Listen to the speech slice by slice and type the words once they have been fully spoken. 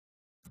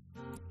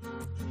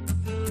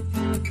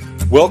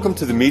Welcome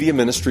to the media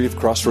ministry of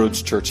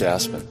Crossroads Church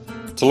Aspen.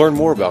 To learn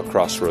more about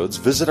Crossroads,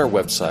 visit our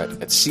website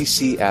at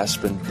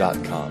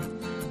ccaspen.com.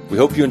 We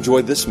hope you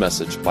enjoyed this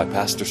message by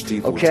Pastor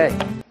Steve Okay,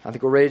 Woodson. I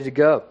think we're ready to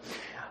go.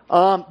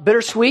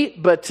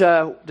 Bittersweet, but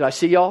did I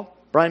see y'all?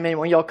 Brian, maybe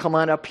when y'all come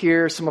on up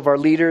here, some of our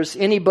leaders,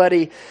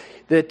 anybody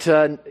that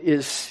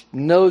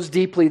knows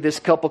deeply this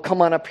couple,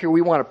 come on up here.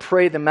 We want to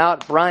pray them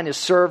out. Brian has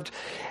served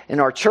in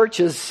our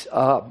churches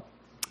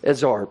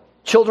as our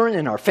children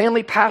and our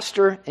family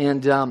pastor,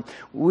 and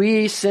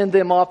we send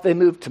them off. They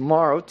move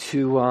tomorrow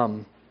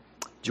to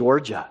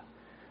Georgia.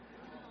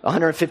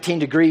 115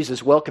 degrees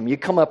is welcome. You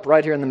come up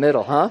right here in the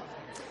middle, huh?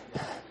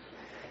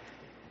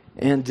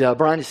 And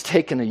Brian has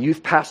taken a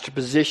youth pastor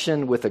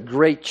position with a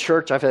great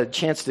church. I've had a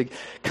chance to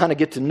kind of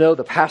get to know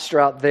the pastor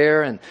out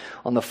there and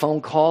on the phone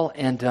call,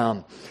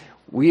 and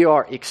we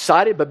are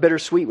excited but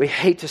bittersweet. We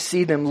hate to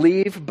see them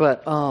leave,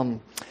 but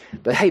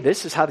hey,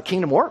 this is how the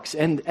kingdom works.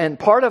 And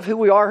part of who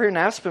we are here in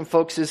Aspen,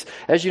 folks, is,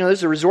 as you know, this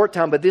is a resort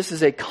town, but this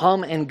is a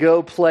come and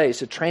go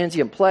place, a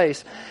transient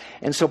place.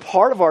 And so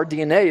part of our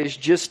DNA is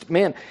just,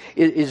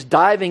 is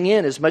diving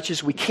in as much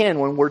as we can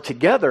when we're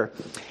together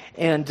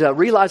and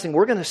realizing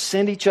we're going to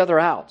send each other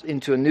out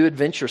into a new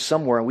adventure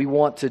somewhere. And we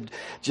want to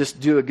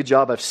just do a good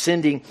job of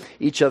sending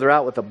each other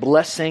out with a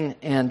blessing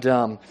and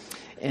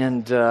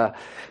in the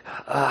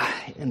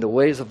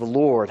ways of the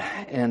Lord.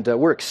 And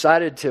we're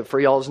excited for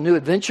y'all's new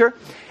adventure.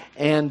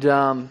 And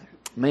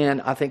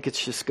I think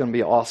it's just going to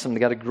be awesome. They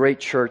got a great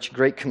church,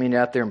 great community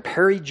out there in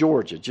Perry,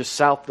 Georgia, just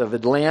south of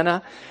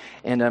Atlanta.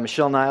 And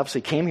Michelle and I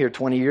obviously came here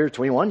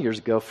 21 years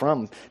ago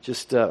from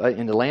just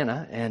in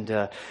Atlanta. And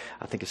I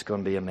think it's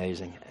going to be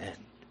amazing.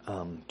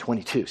 And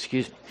 22,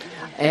 excuse me.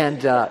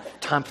 And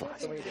time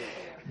flies.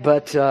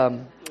 But,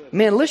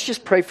 let's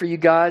just pray for you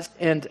guys.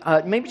 And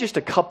maybe just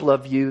a couple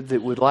of you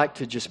that would like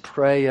to just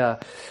pray a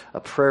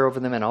prayer over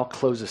them. And I'll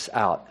close this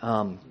out.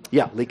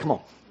 Lee, come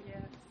on.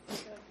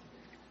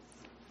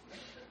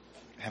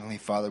 Heavenly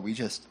Father,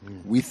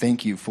 we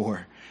thank you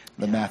for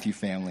the Matthew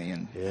family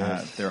and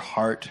their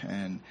heart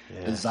and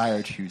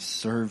desire to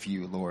serve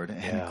you, Lord,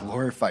 and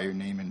glorify your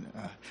name in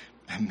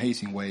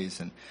amazing ways.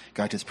 And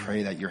God, just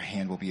pray that your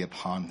hand will be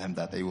upon them,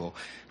 that they will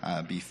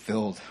be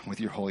filled with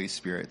your Holy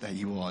Spirit, that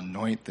you will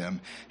anoint them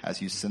as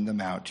you send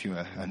them out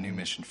to a new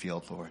mission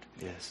field, Lord.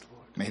 Yes,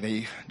 Lord. May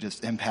they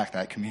just impact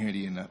that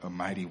community in a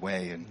mighty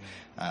way, and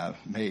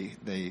may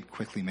they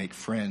quickly make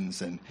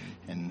friends and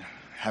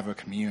have a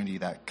community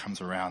that comes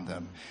around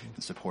them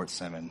and supports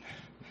them. And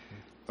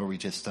Lord, we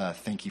just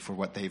thank you for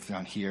what they've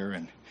done here,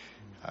 and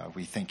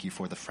we thank you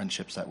for the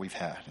friendships that we've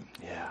had. And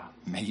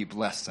may you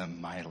bless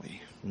them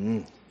mightily.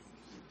 Amen.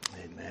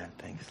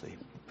 Thanks, Lee.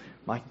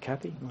 Mike and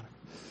Kathy?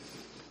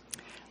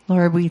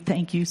 Lord, we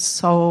thank you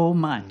so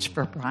much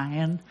for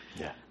Brian,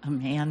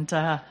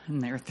 Amanda,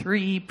 and their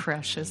 3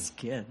 precious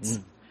kids.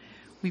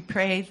 We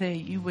pray that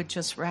you would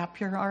just wrap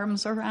your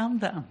arms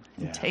around them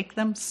and take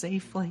them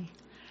safely.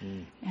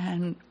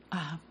 And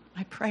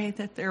I pray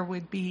that there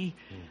would be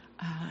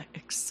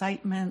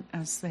excitement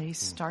as they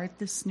start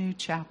this new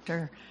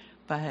chapter,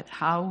 but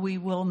how we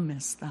will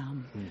miss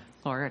them.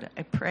 Lord,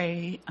 I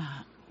pray,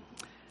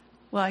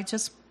 I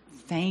just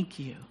thank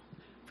you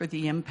for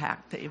the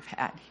impact they've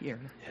had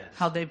here,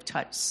 how they've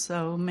touched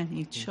so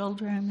many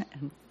children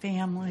and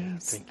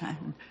families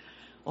and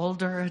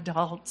older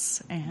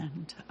adults,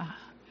 and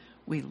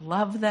we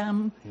love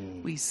them.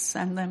 We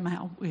send them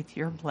out with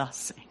your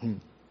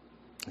blessing.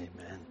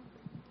 Amen.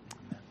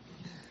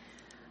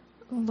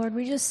 Lord,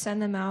 we just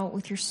send them out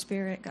with your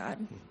Spirit, God,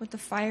 with the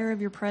fire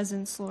of your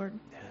presence, Lord.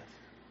 Yes.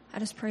 I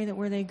just pray that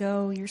where they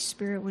go, your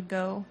Spirit would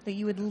go, that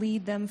you would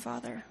lead them,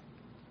 Father,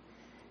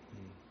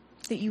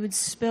 that you would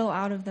spill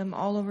out of them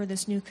all over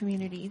this new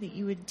community, that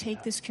you would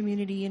take this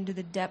community into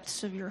the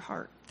depths of your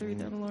heart through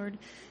them, Lord,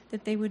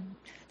 that they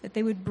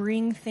would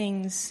bring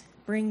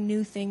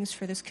new things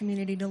for this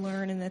community to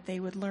learn, and that they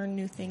would learn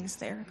new things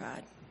there,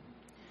 God.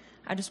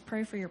 I just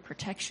pray for your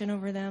protection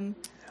over them.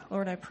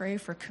 Lord, I pray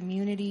for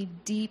community,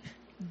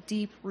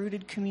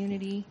 deep-rooted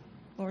community,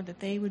 Lord, that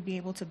they would be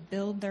able to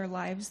build their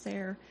lives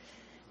there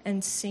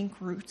and sink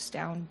roots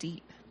down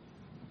deep.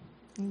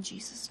 In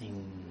Jesus'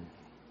 name.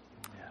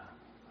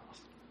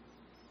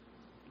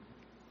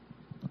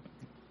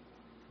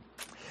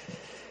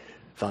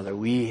 Father,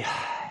 we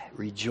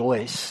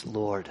rejoice,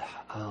 Lord,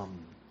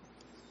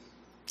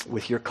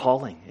 with your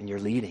calling and your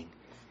leading.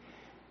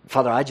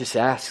 Father, I just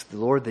ask,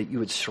 Lord, that you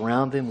would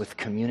surround them with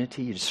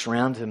community. You'd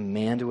surround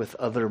Amanda with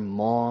other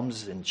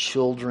moms and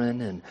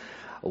children and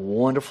a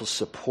wonderful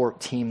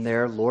support team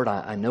there. Lord,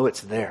 I know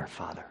it's there,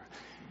 Father.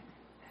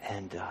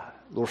 And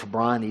Lord, for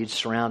Brian, that you'd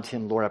surround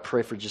him. Lord, I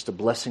pray for just a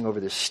blessing over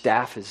this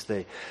staff as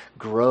they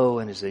grow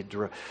and as they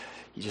you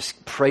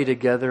just pray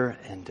together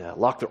and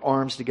lock their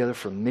arms together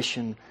for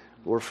mission,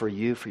 Lord, for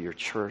you, for your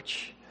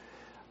church.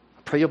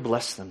 I pray you'll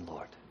bless them,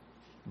 Lord,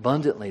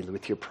 abundantly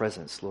with your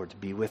presence, Lord, to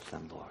be with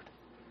them, Lord.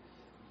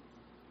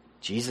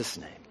 In Jesus'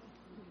 name,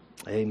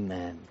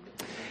 amen.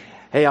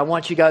 Hey, I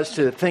want you guys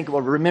to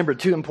remember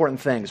 2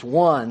 important things.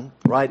 One,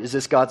 right, is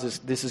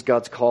this is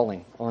God's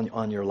calling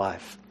on your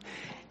life.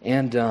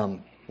 And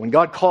When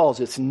God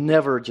calls, it's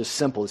never just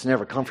simple. It's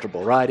never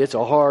comfortable, right? It's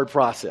a hard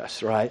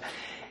process, right?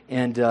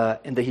 And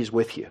that He's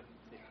with you.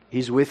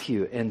 He's with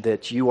you, and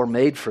that you are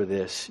made for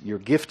this. You're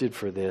gifted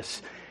for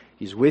this.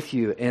 He's with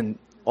you, and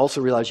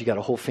also realize you got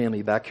a whole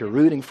family back here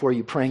rooting for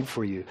you, praying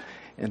for you,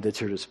 and that's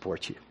here to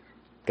support you.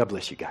 God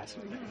bless you guys.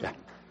 Yeah.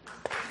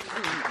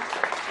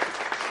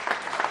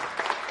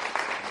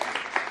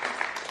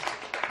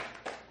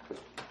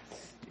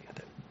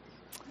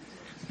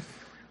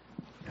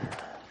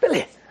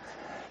 Billy.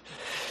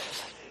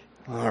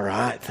 All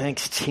right.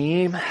 Thanks,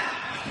 team.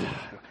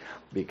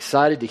 Be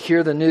excited to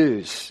hear the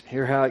news,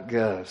 hear how it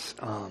goes.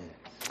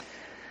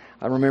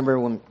 I remember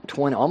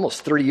when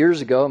almost 30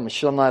 years ago,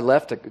 Michelle and I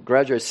left to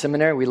graduate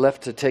seminary. We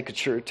left to take a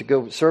church to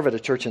go serve at a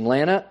church in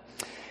Atlanta,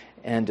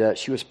 and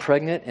she was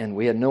pregnant, and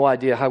we had no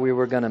idea how we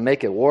were going to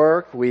make it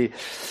work. We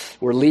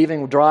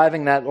were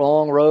driving that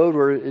long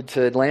road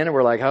to Atlanta.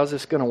 We're like, how's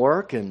this going to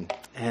work? And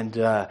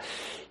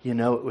you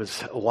know, it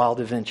was a wild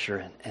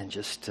adventure, and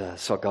just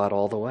saw God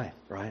all the way,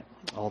 right?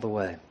 All the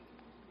way.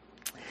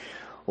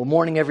 Well,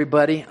 morning,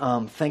 everybody.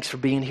 Thanks for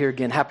being here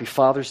again. Happy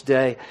Father's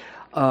Day.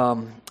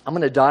 I'm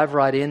going to dive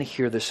right in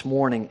here this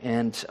morning,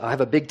 and I have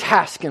a big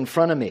task in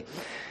front of me.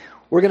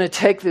 We're going to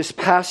take this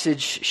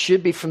passage,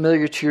 should be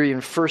familiar to you,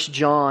 in 1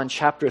 John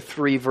chapter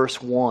 3,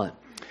 verse 1.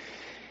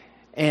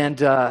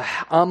 And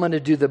I'm going to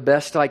do the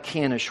best I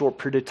can in a short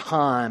period of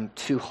time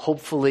to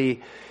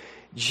hopefully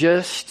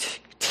just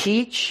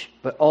teach,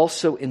 but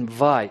also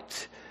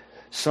invite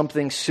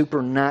something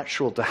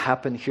supernatural to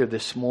happen here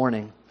this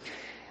morning.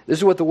 This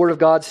is what the Word of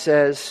God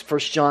says, 1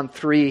 John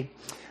 3,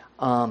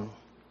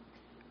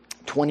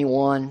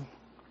 21,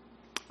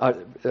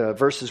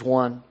 verses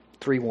 1,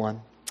 3:1.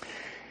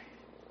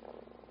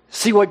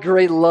 See what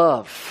great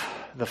love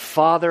the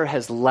Father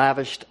has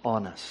lavished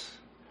on us,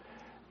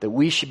 that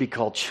we should be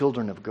called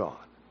children of God.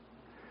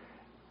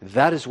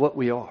 That is what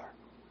we are.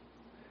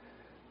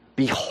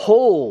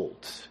 Behold,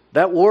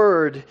 that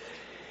word,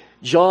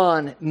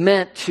 John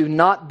meant to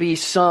not be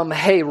some,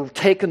 hey,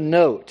 take a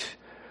note,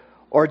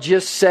 or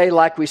just say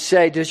like we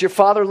say, does your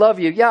Father love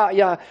you?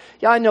 Yeah,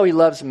 I know He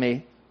loves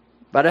me,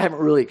 but I haven't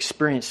really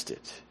experienced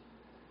it.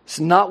 It's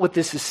not what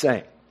this is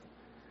saying.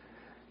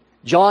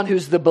 John,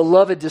 who's the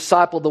beloved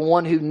disciple, the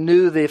one who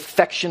knew the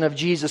affection of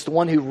Jesus, the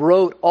one who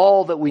wrote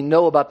all that we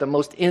know about the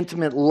most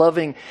intimate,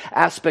 loving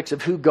aspects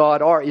of who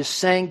God are, is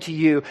saying to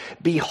you,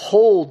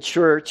 behold,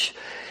 church,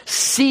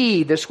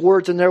 see, this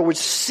word's in there, which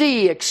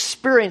see,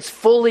 experience,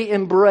 fully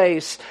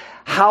embrace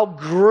how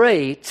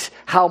great,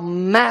 how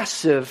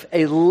massive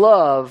a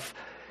love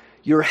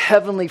your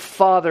Heavenly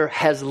Father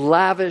has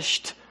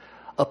lavished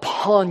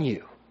upon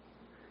you,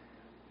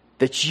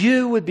 that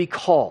you would be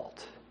called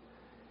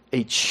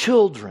a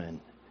child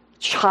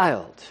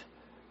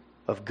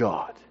of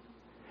God.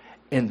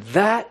 And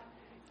that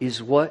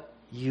is what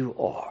you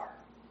are.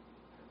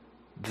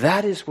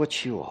 That is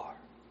what you are.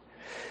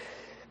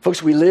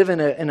 Folks, we live in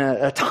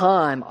a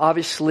time,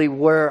 obviously,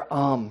 where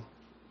I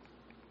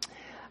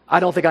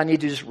don't think I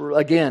need to just,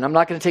 again, I'm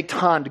not going to take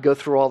time to go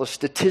through all the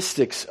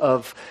statistics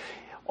of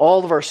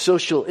all of our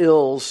social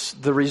ills,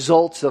 the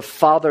results of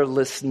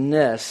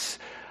fatherlessness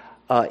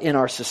in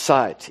our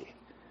society.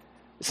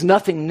 It's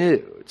nothing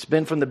new. It's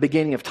been from the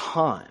beginning of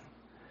time.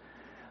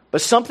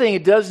 But something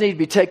it does need to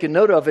be taken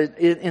note of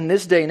in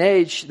this day and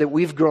age that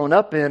we've grown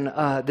up in,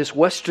 this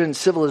Western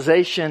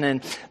civilization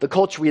and the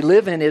culture we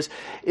live in,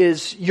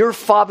 is your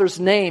father's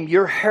name,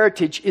 your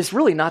heritage is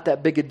really not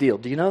that big a deal.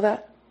 Do you know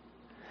that?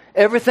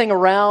 Everything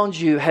around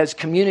you has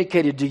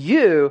communicated to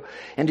you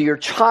and to your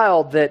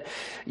child that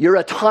your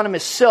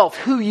autonomous self,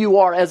 who you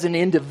are as an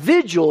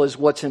individual, is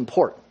what's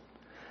important.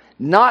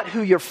 Not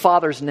who your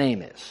father's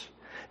name is.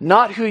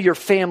 Not who your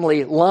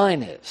family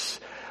line is.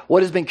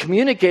 What has been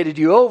communicated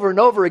to you over and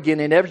over again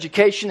in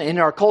education and in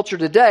our culture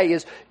today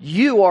is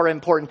you are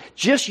important.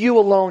 Just you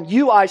alone,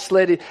 you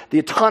isolated, the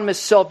autonomous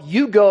self,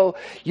 you go,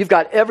 you've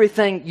got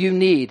everything you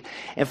need.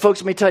 And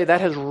folks, let me tell you, that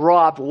has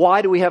robbed.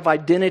 Why do we have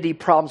identity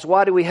problems?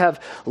 Why do we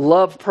have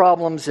love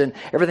problems and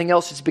everything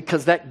else? It's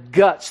because that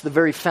guts the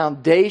very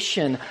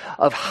foundation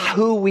of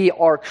who we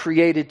are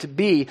created to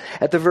be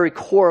at the very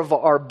core of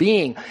our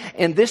being.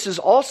 And this is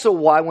also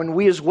why when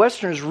we as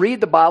Westerners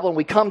read the Bible and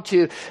we come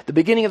to the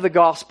beginning of the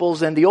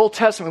Gospels and the Old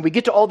Testament, we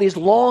get to all these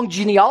long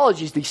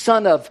genealogies, the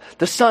son of,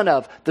 the son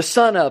of, the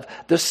son of,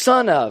 the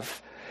son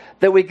of,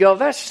 that we go,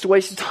 that's just a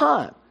waste of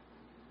time.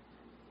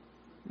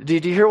 Do you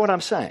hear what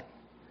I'm saying?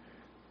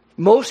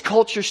 Most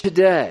cultures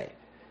today,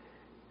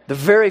 the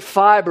very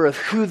fiber of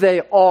who they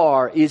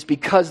are is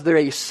because they're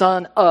a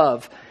son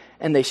of,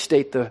 and they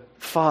state the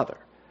father.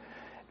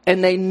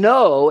 And they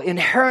know,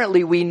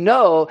 inherently we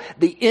know,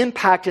 the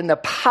impact and the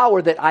power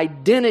that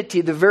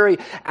identity, the very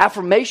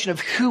affirmation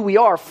of who we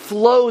are,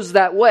 flows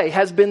that way,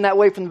 has been that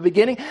way from the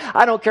beginning.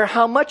 I don't care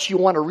how much you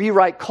want to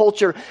rewrite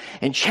culture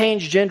and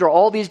change gender,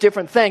 all these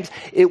different things,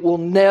 it will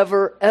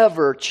never,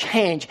 ever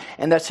change.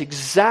 And that's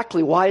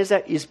exactly why is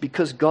that? Is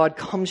because God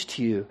comes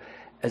to you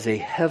as a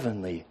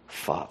heavenly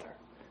Father.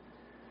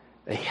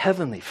 A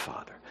heavenly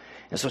Father.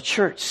 And so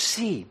church,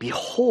 see,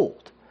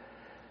 behold,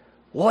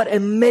 What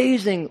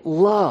amazing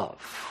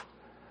love,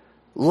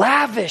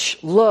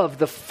 lavish love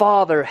the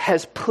Father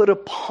has put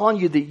upon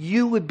you that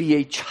you would be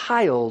a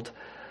child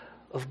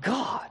of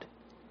God.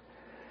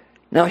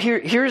 Now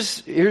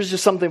here's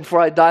just something before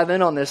I dive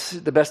in on this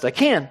the best I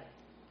can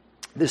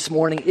this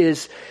morning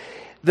is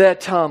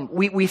that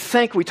we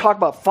talk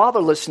about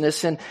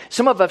fatherlessness, and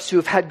some of us who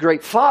have had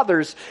great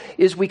fathers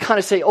is we kind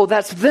of say, oh,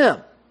 that's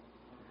them.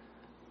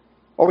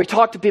 Or we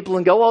talk to people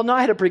and go, well, no,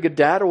 I had a pretty good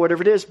dad or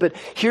whatever it is. But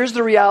here's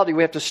the reality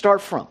we have to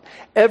start from.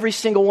 Every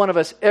single one of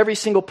us, every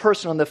single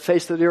person on the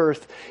face of the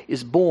earth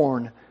is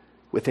born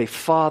with a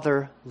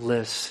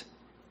fatherless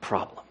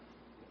problem.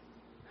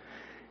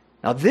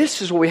 Now,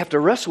 this is what we have to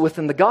wrestle with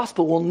in the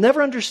gospel. We'll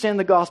never understand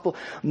the gospel,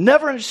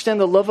 never understand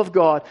the love of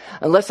God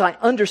unless I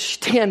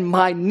understand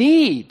my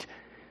need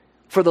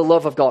for the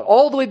love of God.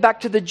 All the way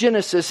back to the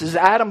Genesis, as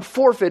Adam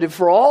forfeited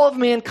for all of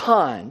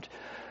mankind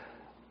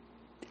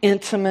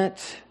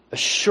intimate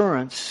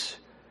assurance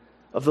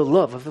of the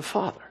love of the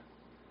Father.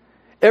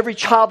 Every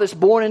child that's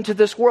born into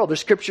this world, the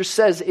Scripture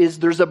says, is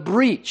there's a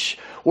breach.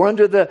 We're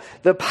under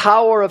the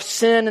power of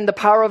sin and the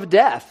power of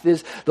death.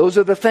 Those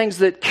are the things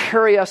that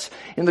carry us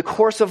in the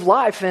course of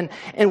life.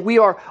 And we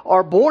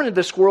are born in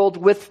this world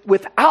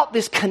without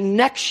this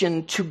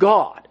connection to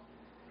God.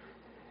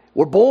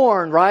 We're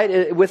born,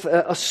 right, with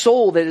a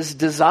soul that is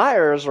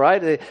desires,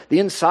 right? The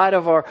inside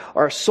of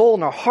our soul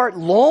and our heart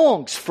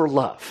longs for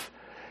love.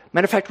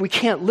 Matter of fact, we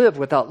can't live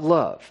without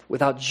love,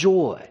 without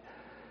joy,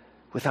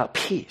 without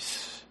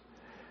peace.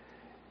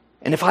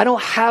 And if I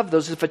don't have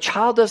those, if a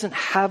child doesn't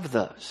have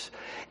those,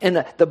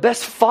 and the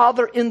best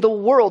father in the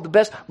world, the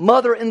best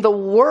mother in the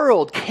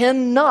world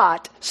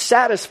cannot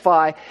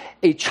satisfy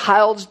a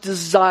child's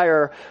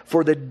desire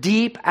for the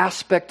deep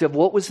aspect of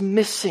what was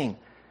missing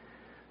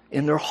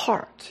in their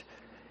heart.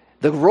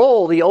 The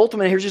role, the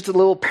ultimate, here's just a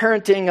little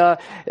parenting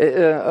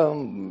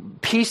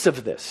piece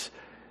of this.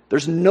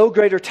 There's no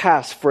greater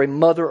task for a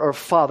mother or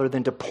father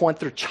than to point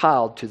their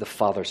child to the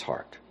Father's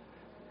heart.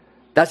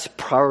 That's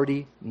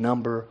priority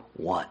number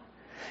one.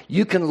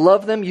 You can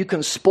love them, you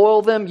can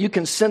spoil them, you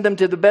can send them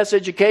to the best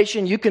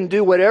education, you can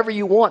do whatever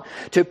you want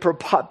to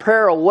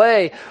prepare a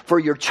way for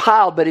your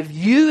child. But if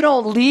you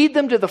don't lead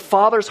them to the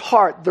Father's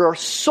heart, their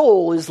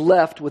soul is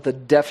left with a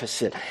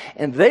deficit.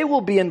 And they will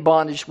be in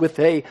bondage with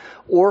an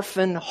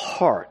orphan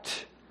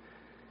heart,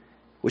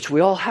 which we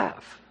all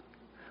have.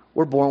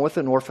 We're born with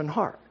an orphan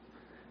heart.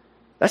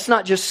 That's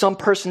not just some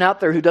person out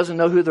there who doesn't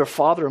know who their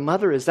father or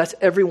mother is. That's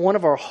every one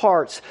of our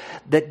hearts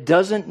that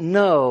doesn't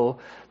know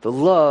the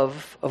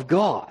love of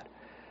God.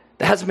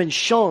 That hasn't been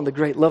shown the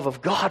great love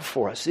of God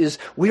for us. Is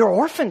we are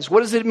orphans.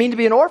 What does it mean to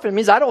be an orphan? It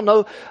means I don't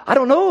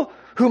know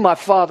who my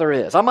father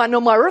is. I might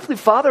know my earthly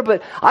father,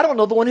 but I don't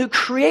know the one who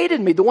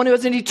created me, the one who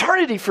has an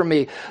eternity for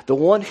me, the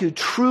one who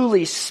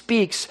truly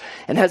speaks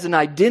and has an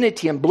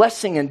identity and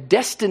blessing and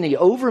destiny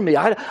over me.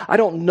 I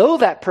don't know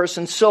that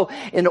person. So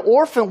an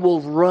orphan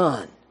will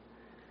run.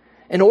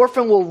 An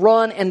orphan will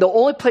run, and the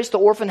only place the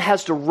orphan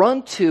has to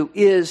run to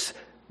is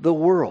the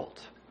world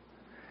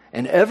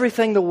and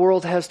everything the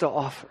world has to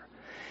offer.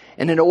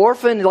 And an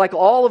orphan, like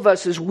all of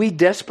us, we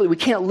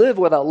can't live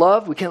without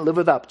love, we can't live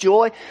without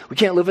joy, we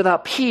can't live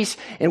without peace,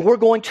 and we're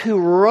going to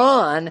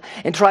run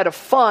and try to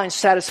find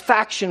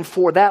satisfaction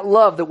for that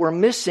love that we're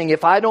missing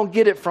if I don't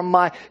get it from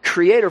my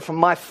Creator, from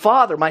my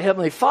Father, my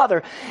Heavenly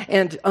Father.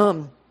 And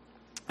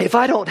if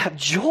I don't have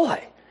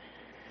joy,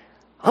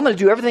 I'm going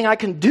to do everything I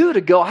can do to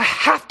go, I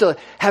have to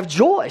have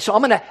joy. So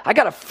I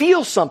got to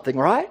feel something,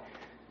 right?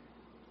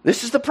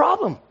 This is the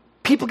problem.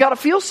 People got to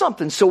feel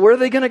something. So where are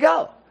they going to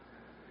go?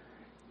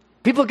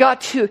 People got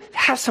to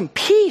have some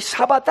peace.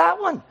 How about that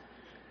one?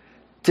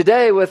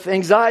 Today with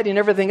anxiety and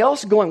everything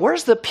else going,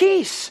 where's the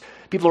peace?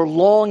 People are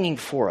longing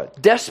for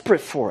it,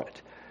 desperate for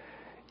it.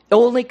 It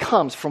only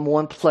comes from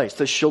one place,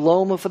 the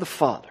shalom of the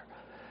Father.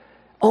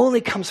 Only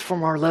comes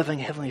from our loving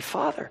Heavenly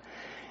Father.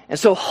 And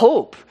so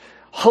hope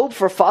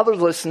for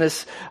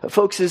fatherlessness,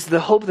 folks, is the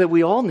hope that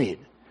we all need.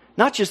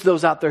 Not just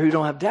those out there who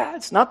don't have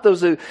dads. Not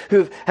those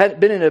who've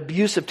been in an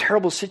abusive,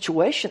 terrible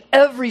situation.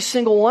 Every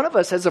single one of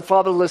us has a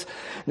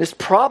fatherlessness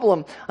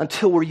problem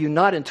until we're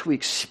united, until we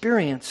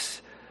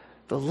experience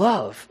the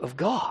love of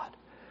God.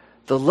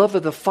 The love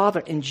of the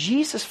Father. And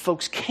Jesus,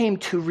 folks, came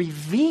to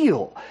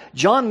reveal.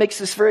 John makes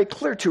this very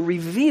clear. To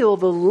reveal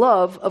the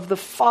love of the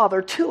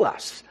Father to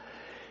us.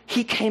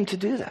 He came to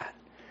do that.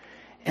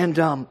 And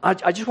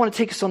I just want to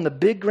take us on the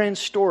big grand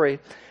story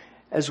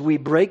as we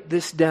break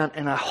this down.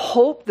 And I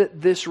hope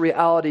that this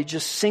reality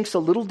just sinks a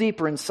little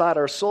deeper inside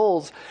our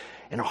souls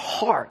and our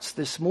hearts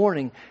this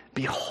morning.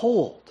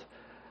 Behold,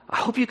 I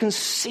hope you can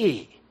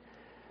see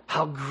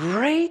how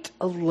great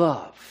a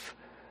love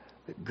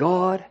that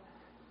God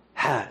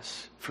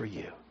has for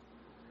you.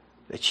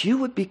 That you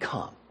would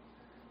become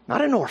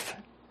not an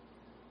orphan,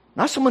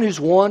 not someone who's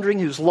wandering,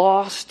 who's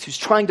lost, who's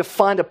trying to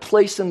find a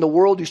place in the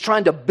world, who's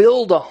trying to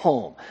build a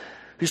home,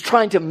 who's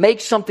trying to make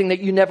something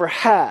that you never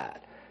had.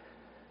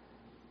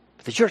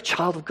 But that you're a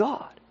child of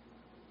God.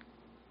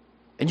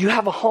 And you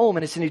have a home,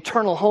 and it's an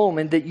eternal home,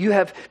 and that you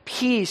have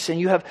peace, and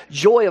you have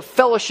joy of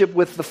fellowship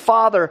with the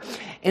Father,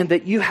 and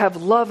that you have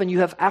love, and you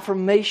have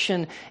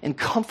affirmation and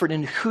comfort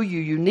in who you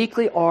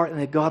uniquely are,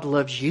 and that God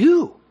loves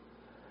you.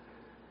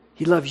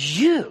 He loves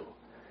you.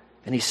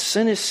 And He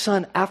sent His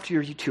Son after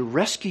you to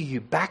rescue you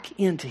back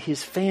into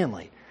His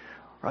family,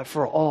 right,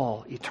 for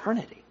all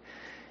eternity.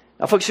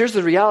 Now, folks, here's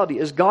the reality,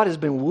 is God has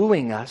been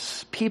wooing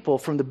us, people,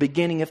 from the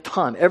beginning of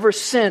time. Ever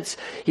since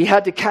He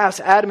had to cast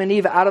Adam and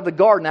Eve out of the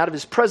garden, out of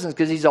His presence,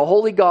 because He's a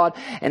holy God,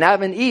 and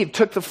Adam and Eve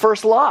took the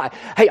first lie.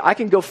 Hey, I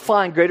can go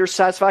find greater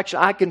satisfaction.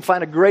 I can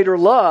find a greater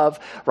love,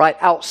 right,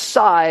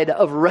 outside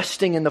of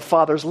resting in the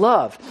Father's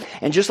love.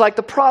 And just like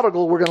the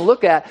prodigal we're going to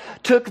look at,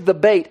 took the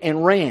bait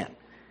and ran.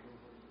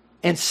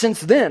 And since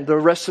then, the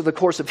rest of the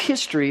course of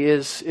history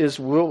is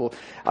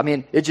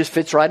it just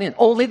fits right in.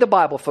 Only the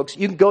Bible, folks.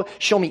 You can go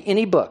show me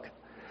any book,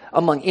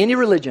 among any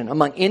religion,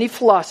 among any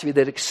philosophy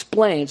that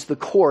explains the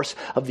course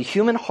of the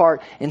human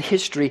heart and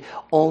history.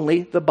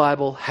 Only the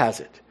Bible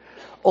has it.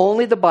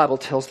 Only the Bible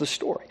tells the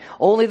story.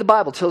 Only the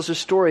Bible tells the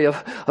story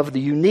of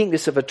the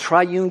uniqueness of a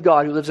triune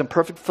God who lives in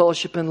perfect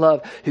fellowship and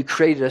love, who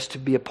created us to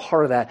be a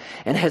part of that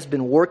and has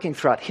been working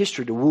throughout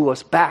history to woo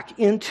us back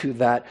into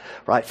that,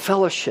 right,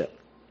 fellowship.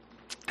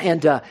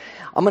 And I'm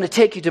going to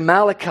take you to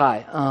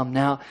Malachi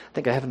now. I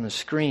think I have it on the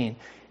screen.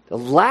 The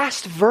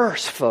last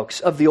verse,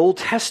 folks, of the Old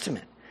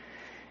Testament.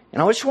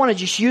 And I just want to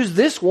just use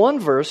this one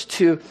verse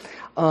to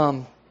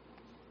kind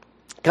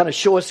of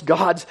show us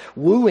God's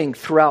wooing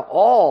throughout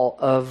all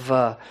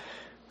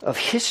of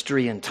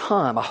history and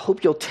time. I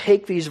hope you'll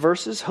take these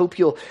verses. Hope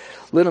you'll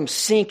let them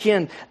sink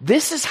in.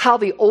 This is how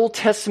the Old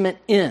Testament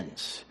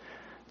ends.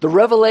 The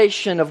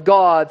revelation of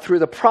God through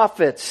the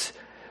prophets,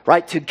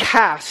 right, to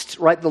cast,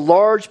 right, the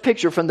large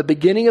picture from the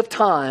beginning of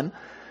time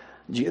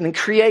and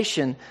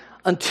creation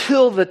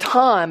until the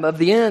time of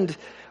the end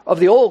of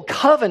the old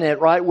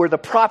covenant, right, where the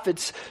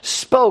prophets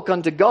spoke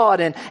unto God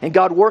and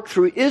God worked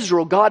through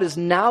Israel. God is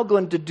now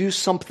going to do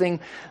something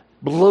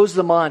blows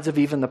the minds of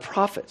even the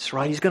prophets,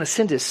 right? He's going to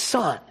send His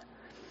Son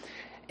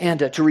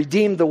and to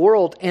redeem the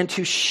world and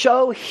to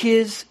show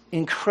His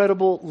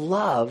incredible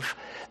love,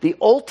 the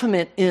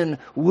ultimate in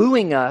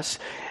wooing us,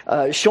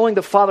 showing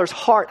the Father's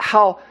heart,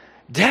 how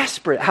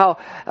desperate, how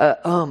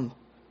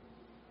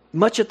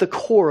much at the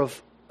core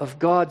of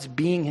God's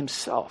being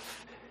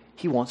Himself.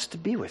 He wants to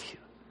be with you.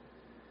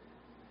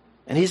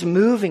 And He's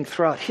moving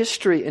throughout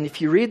history. And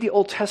if you read the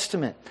Old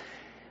Testament,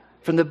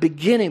 from the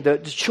beginning, the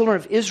children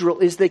of Israel,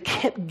 they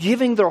kept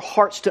giving their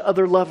hearts to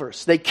other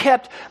lovers. They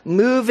kept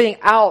moving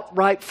out,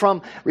 right,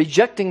 from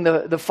rejecting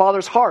the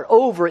Father's heart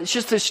over. It's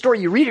just this story.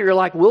 You read it, you're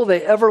like, will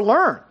they ever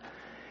learn?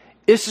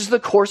 This is the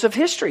course of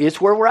history.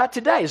 It's where we're at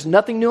today. It's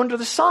nothing new under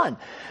the sun.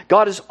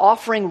 God is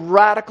offering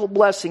radical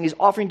blessing. He's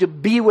offering to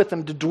be with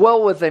them, to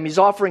dwell with them. He's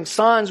offering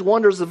signs,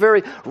 wonders, the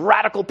very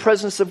radical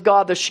presence of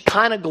God, the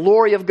Shekinah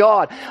glory of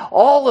God.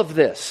 All of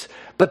this.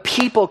 But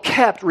people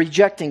kept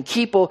rejecting.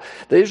 The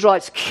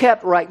Israelites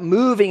kept, right,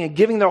 moving and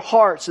giving their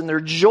hearts and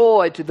their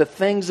joy to the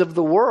things of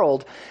the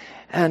world.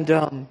 And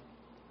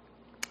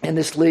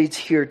this leads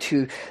here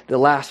to the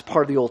last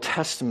part of the Old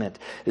Testament.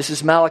 This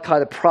is Malachi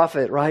the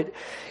prophet, right?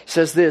 He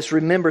says this,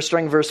 remember,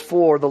 starting verse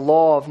 4, the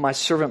law of my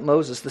servant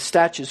Moses, the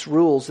statutes,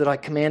 rules that I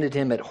commanded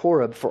him at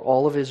Horeb for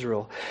all of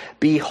Israel.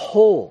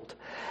 Behold,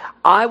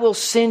 I will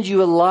send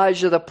you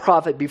Elijah the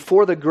prophet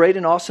before the great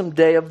and awesome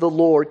day of the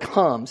Lord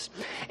comes,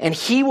 and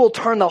he will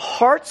turn the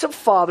hearts of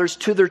fathers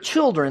to their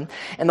children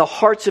and the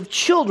hearts of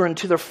children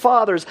to their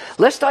fathers,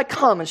 lest I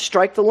come and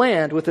strike the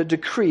land with a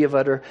decree of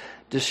utter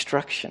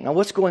destruction. Now,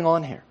 what's going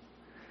on here?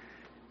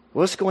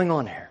 What's going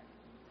on here?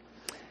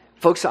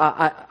 Folks,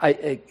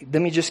 let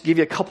me just give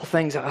you a couple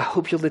things. I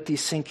hope you'll let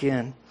these sink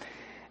in.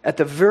 At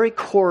the very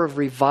core of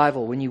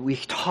revival, when we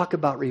talk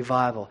about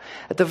revival,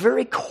 at the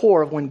very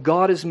core of when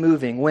God is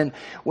moving,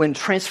 when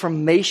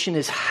transformation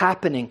is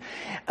happening,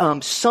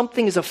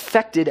 something is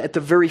affected at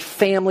the very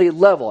family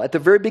level. At the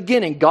very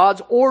beginning,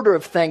 God's order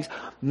of things,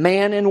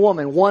 man and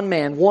woman, one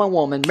man, one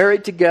woman,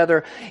 married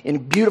together in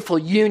beautiful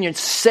union,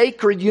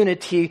 sacred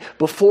unity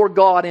before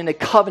God in a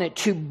covenant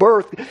to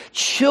birth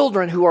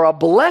children who are a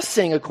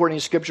blessing, according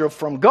to Scripture,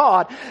 from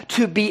God,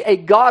 to be a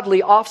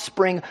godly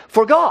offspring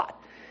for God.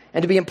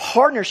 And to be in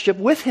partnership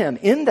with Him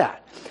in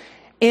that.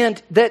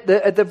 And that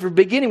at the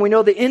beginning, we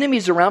know the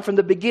enemy's around from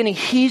the beginning.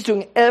 He's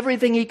doing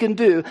everything he can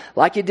do,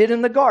 like He did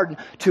in the garden,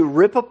 to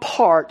rip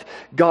apart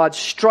God's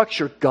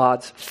structure,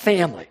 God's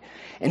family.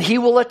 And he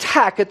will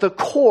attack at the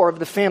core of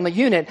the family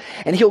unit.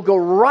 And he'll go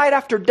right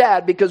after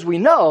dad, because we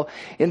know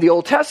in the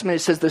Old Testament it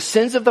says the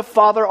sins of the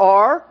father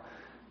are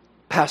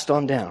passed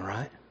on down,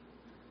 right?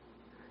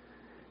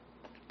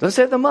 Doesn't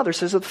say of the mother, it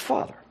says of the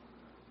father.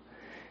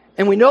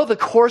 And we know the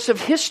course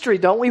of history,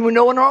 don't we? We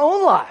know in our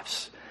own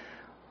lives,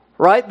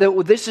 right?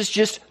 That this is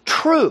just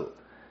true.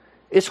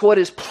 It's what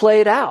is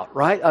played out,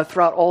 right,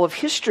 throughout all of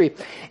history.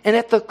 And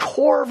at the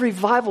core of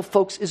revival,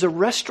 folks, is a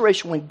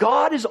restoration. When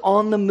God is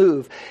on the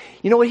move,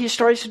 you know what he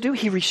starts to do?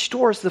 He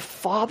restores the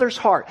father's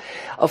heart.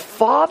 A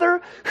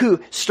father who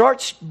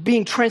starts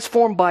being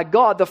transformed by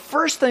God, the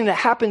first thing that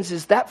happens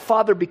is that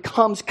father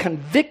becomes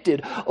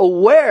convicted,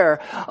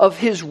 aware of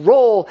his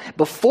role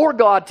before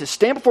God, to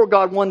stand before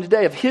God one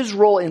day, of his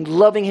role in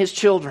loving his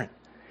children.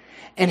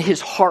 And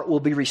his heart will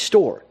be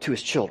restored to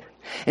his children.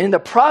 And in the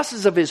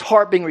process of his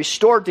heart being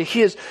restored to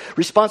his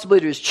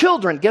responsibility to his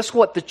children, guess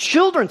what? The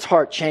children's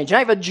heart changed. And I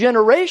have a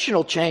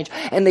generational change,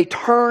 and they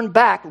turn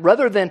back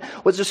rather than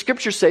what the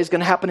scriptures say is going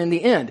to happen in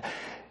the end.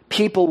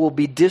 People will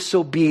be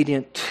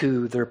disobedient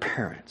to their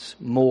parents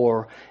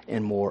more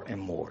and more and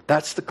more.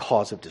 That's the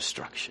cause of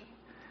destruction.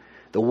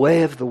 The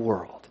way of the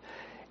world.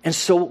 And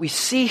so what we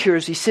see here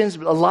is he sends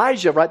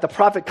Elijah, right, the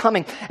prophet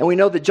coming. And we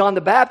know that John the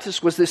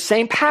Baptist was the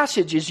same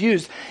passage is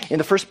used in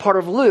the first part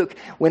of Luke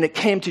when it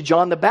came to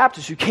John the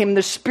Baptist, who came in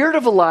the spirit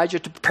of Elijah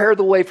to prepare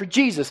the way for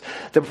Jesus.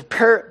 The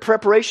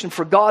preparation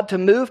for God to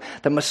move,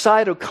 the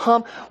Messiah to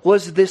come,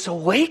 was this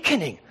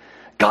awakening.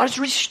 God is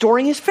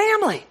restoring his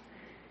family.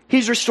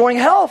 He's restoring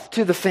health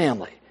to the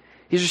family.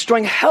 He's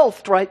restoring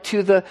health, right,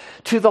 to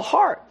the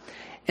heart.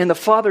 And the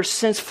Father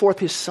sends forth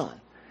his Son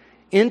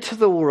into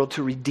the world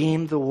to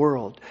redeem the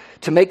world,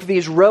 to make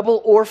these rebel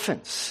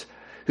orphans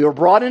who are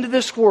brought into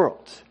this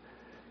world,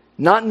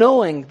 not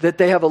knowing that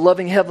they have a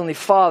loving Heavenly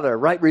Father,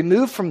 right?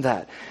 Removed from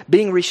that,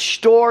 being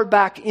restored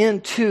back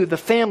into the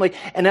family.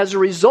 And as a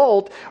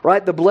result,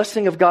 right, the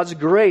blessing of God's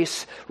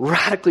grace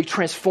radically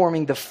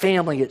transforming the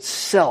family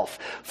itself.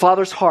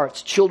 Fathers'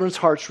 hearts, children's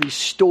hearts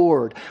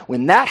restored.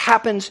 When that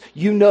happens,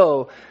 you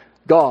know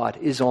God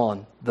is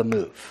on the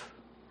move,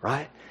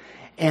 right?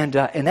 And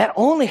that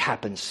only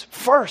happens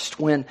first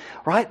when,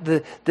 right,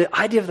 the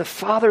idea of the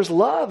Father's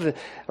love,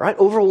 right,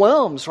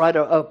 overwhelms, right,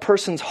 a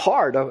person's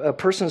heart, a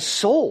person's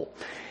soul.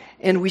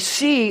 And we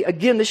see,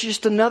 again, this is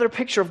just another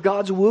picture of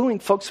God's wooing,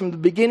 folks, from the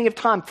beginning of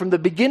time. From the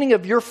beginning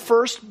of your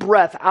first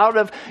breath out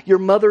of your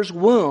mother's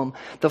womb,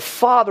 the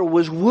Father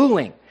was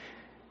wooing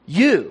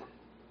you.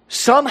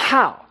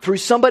 Somehow, through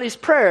somebody's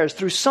prayers,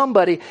 through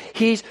somebody,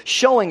 he's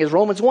showing, as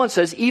Romans 1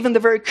 says, even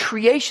the very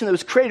creation that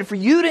was created for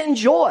you to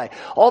enjoy.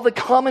 All the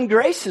common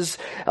graces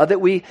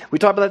that we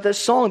talk about this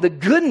song, the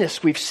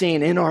goodness we've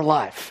seen in our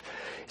life.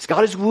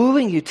 God is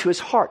wooing you to his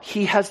heart.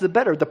 He has the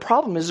better. The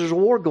problem is there's a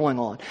war going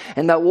on.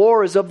 And that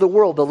war is of the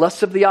world, the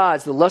lust of the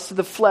eyes, the lust of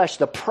the flesh,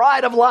 the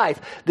pride of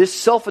life, this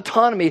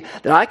self-autonomy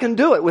that I can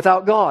do it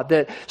without God,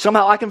 that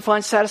somehow I can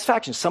find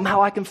satisfaction,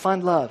 somehow I can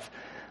find love,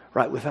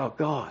 right, without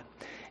God.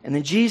 And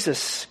then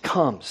Jesus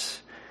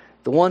comes,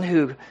 the one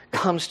who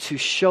comes to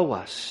show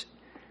us,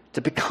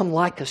 to become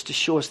like us, to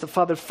show us the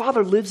Father. The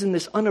Father lives in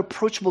this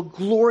unapproachable,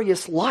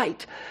 glorious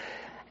light.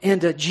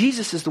 And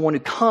Jesus is the one who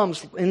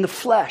comes in the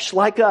flesh,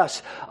 like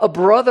us, a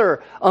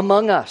brother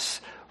among us,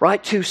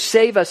 right, to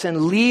save us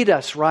and lead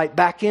us, right,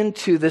 back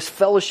into this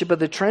fellowship of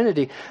the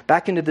Trinity,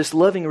 back into this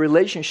loving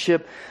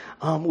relationship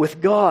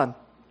with God.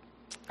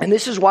 And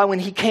this is why when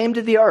he came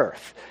to the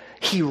earth,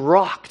 he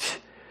rocked,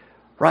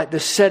 right, the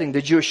setting,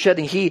 the Jewish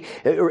setting.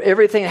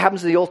 Everything that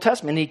happens in the Old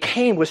Testament, he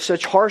came with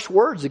such harsh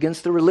words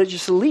against the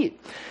religious elite.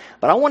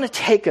 But I want to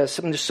take us,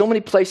 I mean, there's so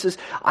many places.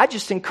 I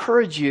just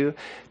encourage you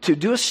to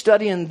do a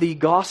study in the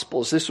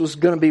Gospels. This was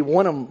going to be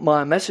one of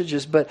my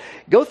messages, but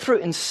go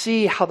through and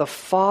see how the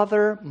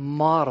Father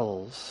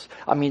models,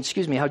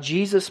 how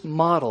Jesus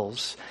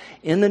models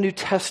in the New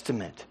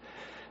Testament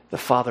the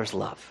Father's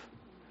love.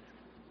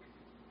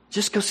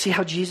 Just go see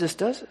how Jesus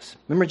does this.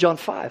 Remember John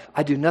 5,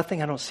 I do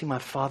nothing I don't see my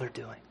Father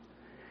doing.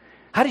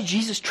 How did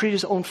Jesus treat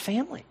his own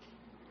family?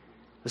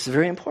 This is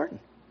very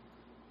important.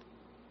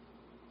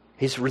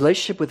 His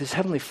relationship with his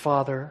Heavenly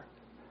Father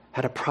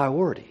had a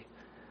priority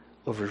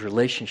over his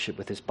relationship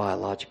with his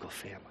biological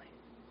family.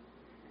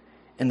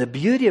 And the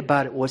beauty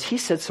about it was he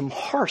said some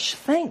harsh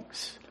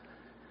things,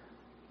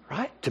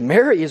 right? To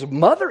Mary, his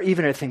mother,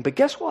 even everything. But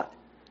guess what?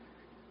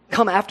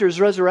 Come after his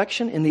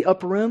resurrection in the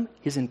upper room,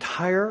 his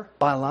entire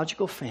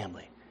biological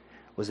family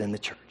was in the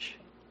church.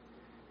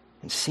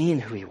 And seeing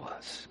who he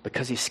was,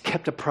 because he's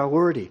kept a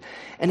priority.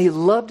 And he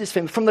loved his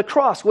family. From the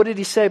cross, what did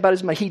he say about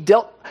his mother?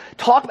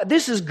 Talk about,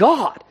 this is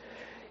God.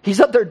 He's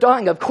up there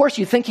dying. Of course,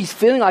 you think he's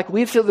feeling like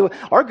we feel.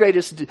 Our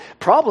greatest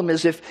problem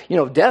is if,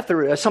 death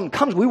or something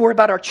comes, we worry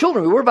about our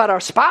children. We worry about our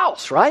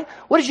spouse, right?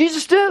 What did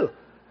Jesus do?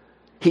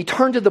 He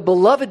turned to the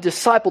beloved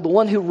disciple, the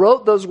one who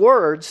wrote those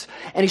words,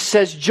 and he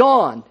says,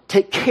 John,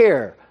 take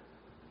care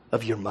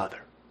of your mother.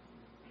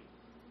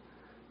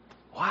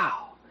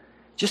 Wow.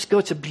 Just go,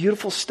 it's a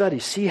beautiful study.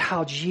 See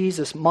how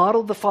Jesus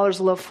modeled the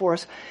Father's love for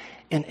us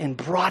and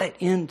brought it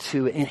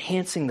into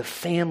enhancing the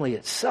family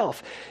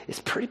itself.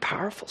 It's pretty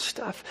powerful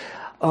stuff.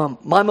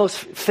 My most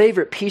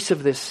favorite piece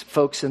of this,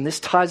 folks, and this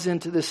ties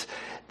into this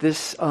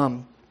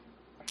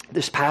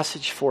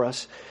passage for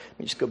us. Let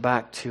me just go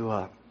back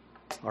to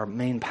our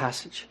main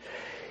passage.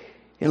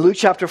 In Luke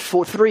chapter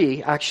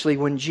 3, actually,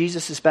 when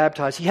Jesus is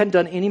baptized, he hadn't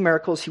done any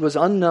miracles. He was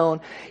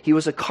unknown. He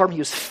was a carpenter.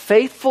 He was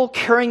faithful,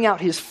 carrying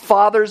out his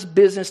Father's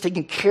business,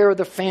 taking care of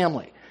the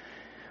family.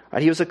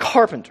 Right? He was a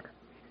carpenter.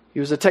 He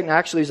was a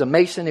actually he's a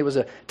mason. He was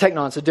a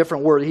technon. It's a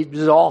different word. He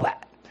was all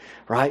that.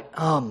 Right?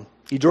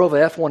 He drove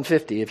a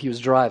F-150 if he was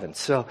driving.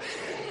 So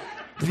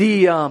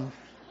he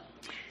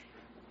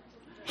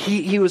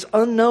was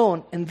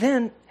unknown. And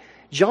then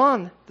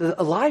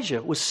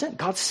Elijah was sent.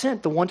 God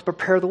sent the one to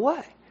prepare the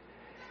way.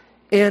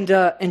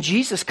 And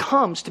Jesus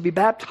comes to be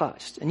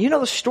baptized. And you know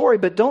the story,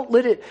 but don't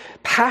let it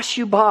pass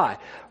you by,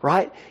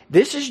 right?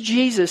 This is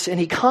Jesus, and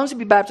he comes to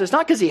be baptized,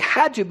 not because he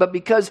had to, but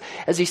because,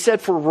 as he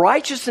said, for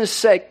righteousness'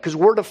 sake, because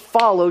we're to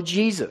follow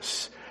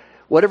Jesus.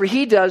 Whatever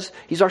he does,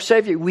 he's our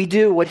Savior. We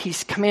do what he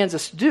commands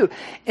us to do.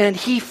 And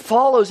he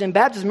follows in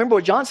baptism. Remember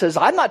what John says,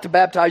 I'm not to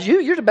baptize you,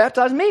 you're to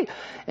baptize me.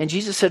 And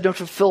Jesus said, don't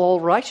fulfill all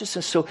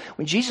righteousness. So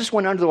when Jesus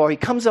went under the water, he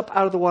comes up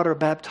out of the water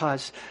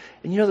baptized.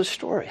 And you know the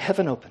story.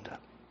 Heaven opened up.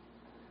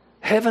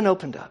 Heaven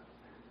opened up.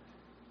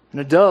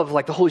 And a dove,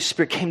 like the Holy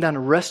Spirit, came down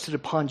and rested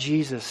upon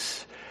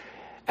Jesus.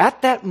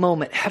 At that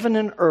moment, heaven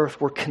and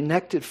earth were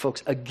connected,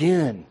 folks.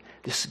 Again,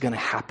 this is going to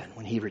happen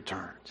when he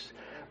returns.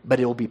 But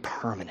it will be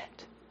permanent.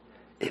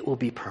 It will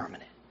be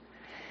permanent.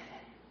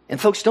 And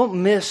folks,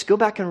 don't miss, go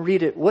back and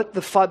read it,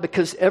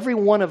 because every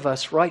one of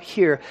us right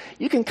here,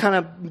 you can kind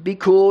of be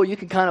cool, you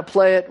can kind of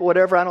play it,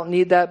 whatever, I don't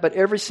need that, but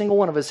every single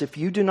one of us, if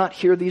you do not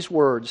hear these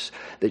words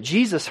that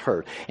Jesus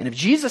heard, and if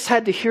Jesus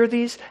had to hear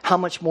these, how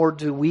much more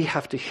do we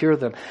have to hear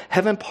them?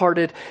 Heaven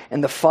parted,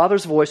 and the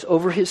Father's voice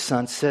over his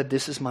Son said,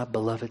 this is my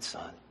beloved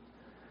Son,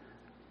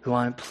 who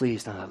I am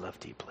pleased and I love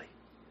deeply.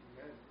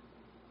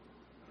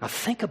 Now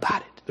think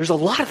about it. There's a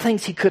lot of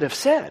things he could have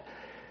said.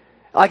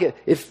 Like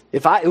if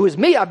it was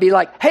me, I'd be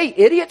like, hey,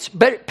 idiots,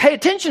 better pay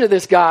attention to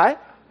this guy.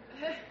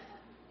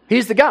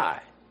 He's the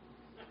guy.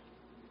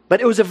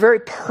 But it was a very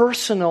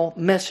personal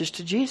message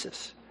to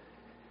Jesus.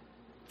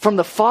 From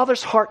the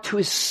Father's heart to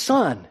his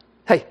Son.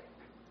 Hey,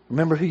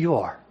 remember who you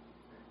are.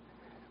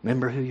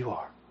 Remember who you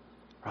are.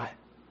 Right?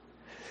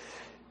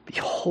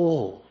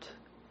 Behold,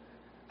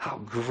 how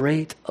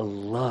great a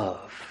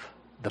love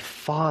the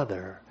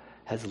Father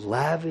has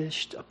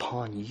lavished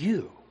upon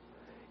you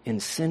in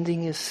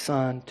sending his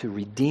Son to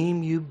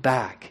redeem you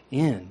back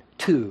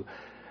into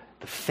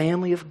the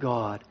family of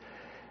God,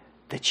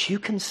 that you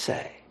can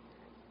say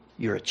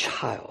you're a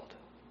child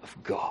of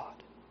God.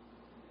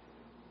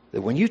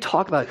 That when you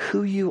talk about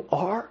who you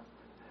are,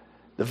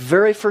 the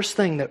very first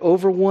thing that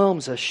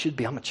overwhelms us should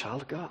be, I'm a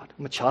child of God.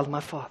 I'm a child of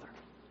my Father.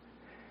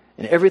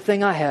 And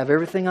everything I have,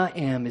 everything I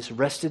am is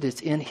rested,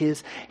 it's in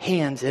his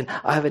hands, and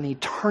I have an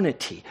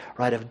eternity,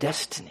 right, of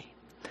destiny.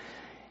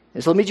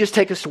 And so let me just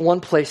take us to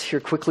one place here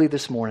quickly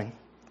this morning.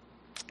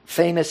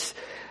 Famous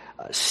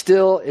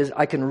still is,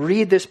 I can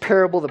read this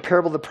parable, the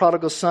parable of the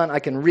prodigal son. I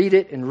can read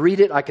it and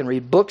read it. I can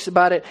read books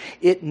about it.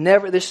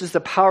 This is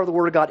the power of the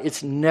Word of God.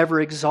 It's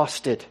never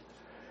exhausted.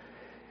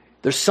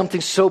 There's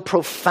something so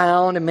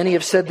profound, and many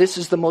have said this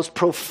is the most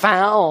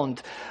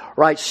profound,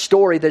 right,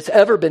 story that's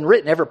ever been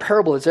written, every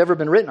parable that's ever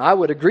been written. I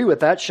would agree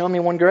with that. Show me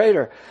one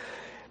greater.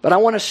 But I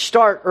want to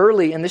start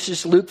early, and this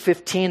is Luke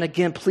 15.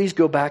 Again, please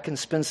go back and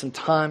spend some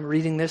time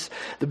reading this.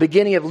 The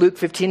beginning of Luke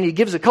 15, he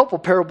gives a couple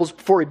parables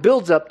before he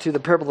builds up to the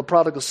parable of the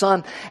prodigal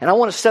son. And I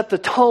want to set the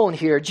tone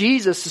here.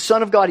 Jesus, the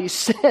Son of God, he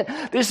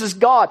sent. This is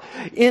God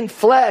in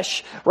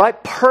flesh,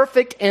 right?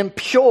 Perfect and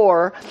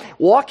pure,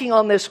 walking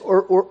on this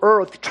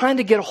earth, trying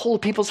to get a hold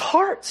of people's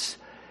hearts.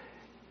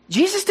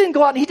 Jesus didn't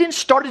go out and he didn't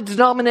start a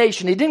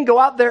denomination. He didn't go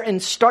out there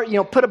and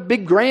put a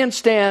big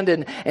grandstand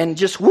and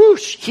just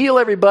whoosh, heal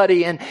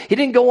everybody. And he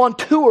didn't go on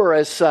tour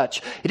as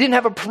such. He didn't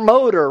have a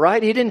promoter,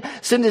 right? He didn't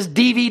send his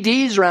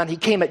DVDs around. He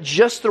came at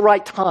just the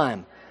right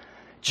time.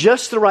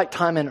 Just the right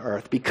time in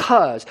earth,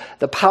 because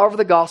the power of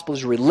the gospel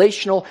is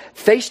relational,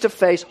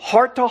 face-to-face,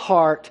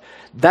 heart-to-heart.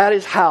 That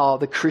is how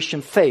the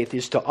Christian faith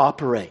is to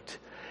operate.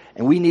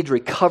 And we need to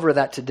recover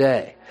that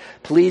today.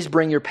 Please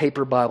bring your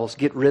paper Bibles.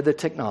 Get rid of the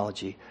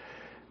technology.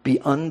 Be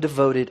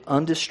undevoted,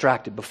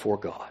 undistracted before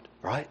God,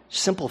 right?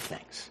 Simple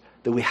things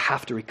that we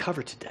have to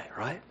recover today,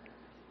 right?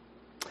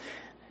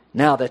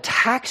 Now, the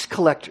tax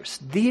collectors,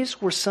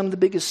 these were some of the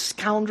biggest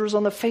scoundrels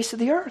on the face of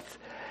the earth.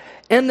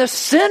 And the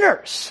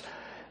sinners.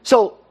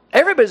 So,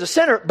 everybody's a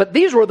sinner, but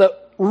these were the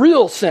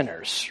real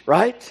sinners,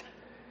 right?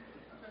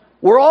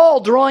 We're all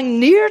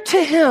drawing near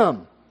to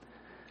him.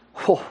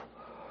 Oh.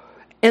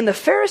 And the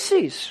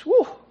Pharisees,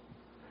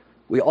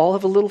 we all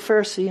have a little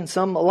Pharisee and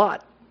some a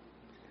lot.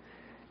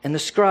 And the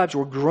scribes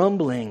were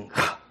grumbling,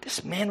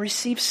 this man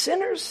receives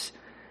sinners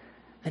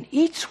and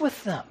eats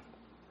with them.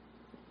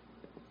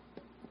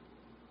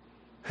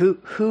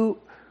 Who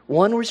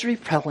one was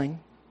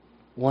repelling,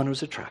 one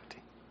was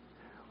attracting.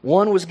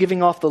 One was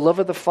giving off the love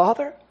of the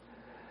Father.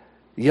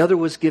 The other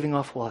was giving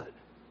off what?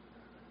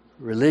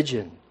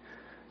 Religion,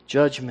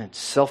 judgment,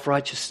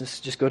 self-righteousness.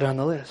 Just go down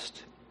the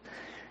list.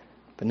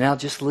 But now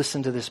just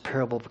listen to this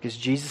parable, because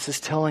Jesus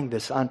is telling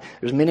this.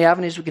 There's many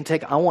avenues we can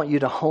take. I want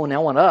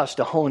us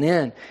to hone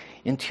in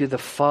into the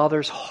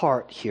Father's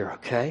heart here,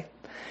 okay?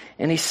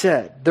 And he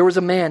said, there was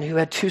a man who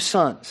had 2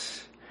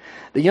 sons.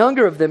 The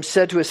younger of them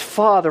said to his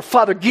father,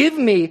 Father, give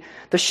me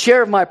the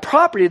share of my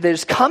property that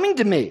is coming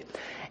to me.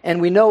 And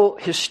we know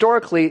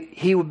historically,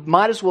 he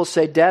might as well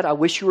say, Dad, I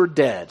wish you were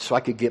dead so I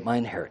could get my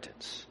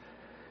inheritance.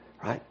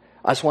 Right?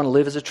 I just want to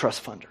live as a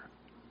trust funder.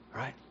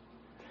 Right?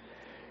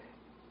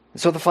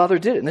 And so the father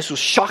did it. And this was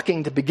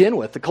shocking to begin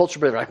with. The culture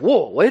was like,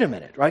 whoa, wait a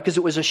minute. Right? Because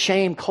it was a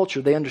shame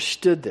culture. They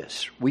understood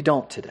this. We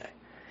don't today.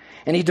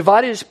 And he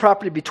divided his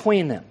property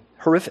between them.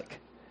 Horrific.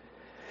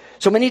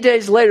 So many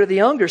days later, the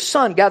younger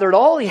son gathered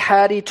all he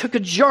had. He took a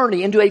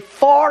journey into a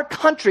far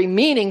country,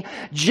 meaning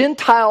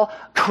Gentile,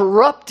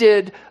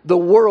 corrupted the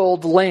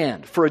world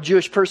land. For a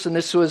Jewish person,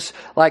 this was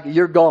like,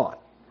 you're gone,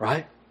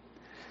 right?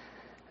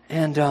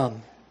 And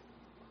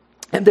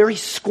there he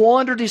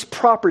squandered his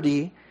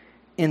property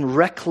in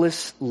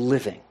reckless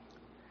living.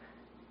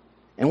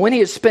 And when he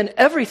had spent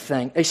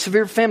everything, a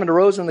severe famine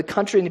arose in the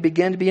country and he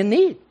began to be in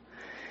need.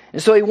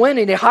 And so he went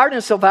and he hired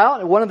himself out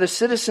to one of the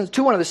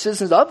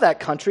citizens of that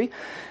country,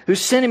 who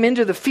sent him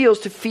into the fields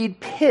to feed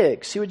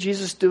pigs. See what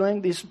Jesus is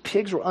doing? These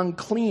pigs were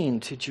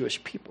unclean to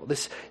Jewish people.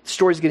 This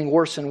story is getting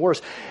worse and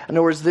worse. In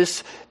other words,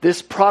 this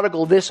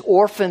prodigal, this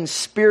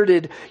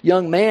orphan-spirited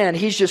young man,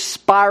 he's just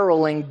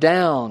spiraling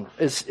down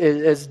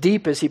as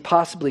deep as he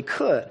possibly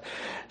could.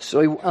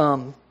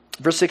 So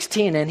verse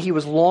 16, and he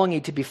was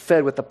longing to be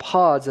fed with the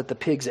pods that the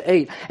pigs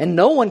ate, and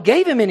no one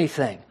gave him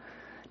anything.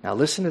 Now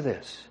listen to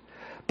this.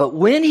 But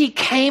when he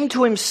came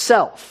to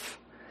himself,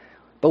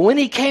 when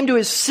he came to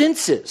his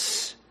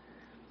senses,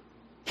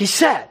 he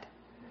said,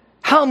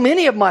 how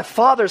many of my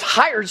father's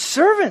hired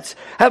servants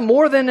have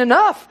more than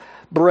enough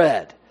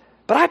bread?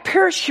 But I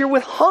perish here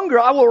with hunger.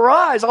 I will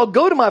rise. I'll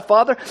go to my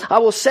father. I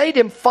will say to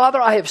him,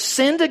 Father, I have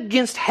sinned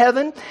against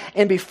heaven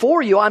and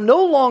before you. I'm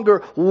no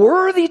longer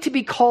worthy to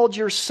be called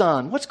your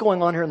son. What's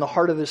going on here in the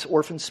heart of this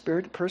orphan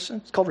spirited person?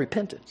 It's called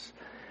repentance.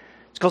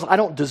 It's because I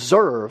don't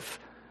deserve.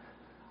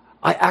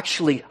 I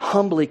actually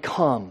humbly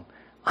come.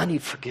 I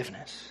need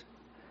forgiveness.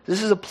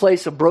 This is a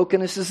place of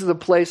brokenness. This is a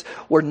place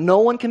where no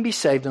one can be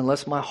saved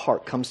unless my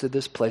heart comes to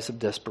this place of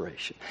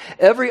desperation.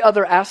 Every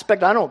other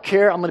aspect, I don't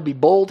care. I'm going to be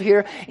bold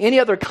here. Any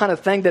other kind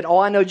of thing that,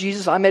 I know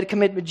Jesus, I made a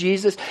commitment to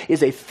Jesus,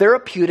 is a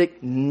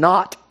therapeutic,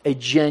 not a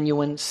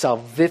genuine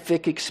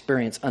salvific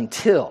experience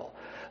until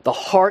the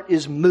heart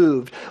is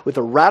moved with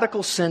a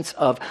radical sense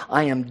of,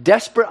 I am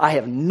desperate. I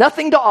have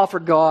nothing to offer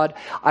God.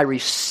 I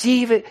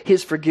receive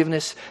His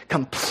forgiveness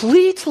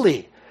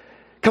completely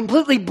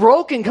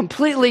broken,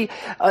 completely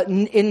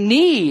in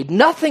need,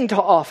 nothing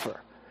to offer.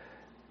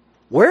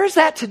 Where is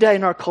that today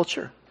in our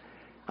culture?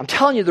 I'm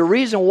telling you, the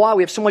reason why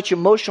we have so much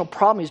emotional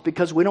problem is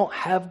because we don't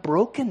have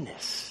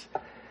brokenness.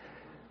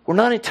 We're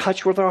not in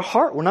touch with our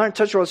heart. We're not in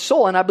touch with our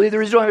soul. And I believe the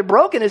reason why we're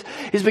broken is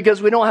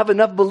because we don't have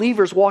enough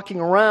believers walking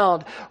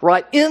around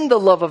right in the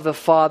love of the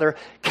Father,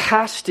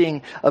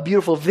 casting a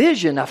beautiful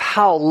vision of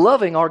how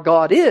loving our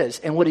God is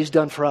and what He's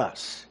done for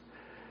us.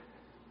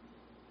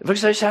 If I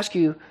just ask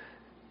you,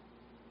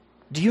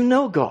 do you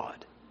know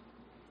God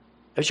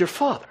as your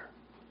Father?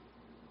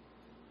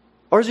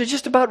 Or is it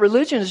just about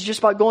religion? Is it just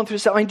about going through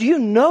stuff? Do you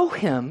know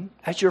Him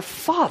as your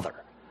Father?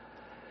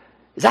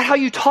 Is that how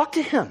you talk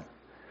to Him?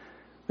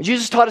 When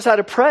Jesus taught us how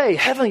to pray,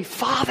 Heavenly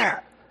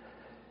Father.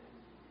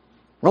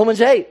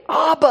 Romans 8,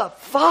 Abba,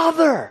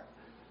 Father.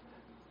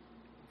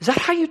 Is that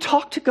how you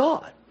talk to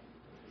God?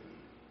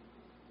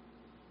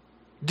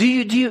 Do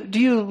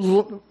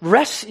you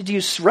rest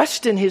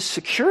in His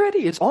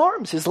security, His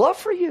arms, His love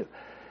for you?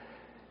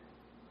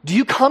 Do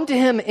you come to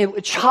Him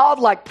in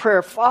childlike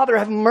prayer? Father,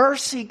 have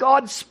mercy.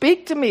 God,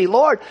 speak to me.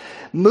 Lord,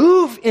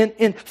 move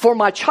in for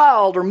my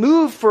child or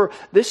move for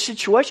this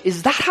situation.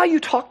 Is that how you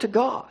talk to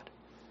God?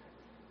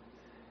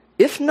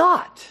 If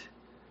not,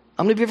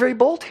 I'm going to be very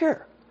bold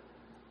here.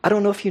 I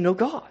don't know if you know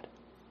God.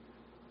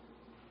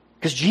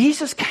 Because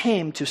Jesus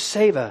came to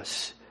save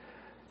us,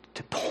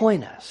 to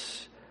point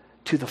us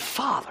to the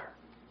Father.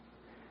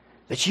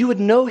 That you would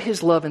know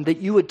His love and that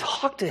you would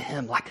talk to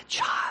Him like a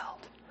child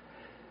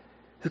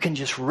who can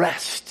just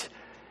rest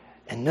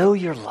and know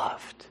you're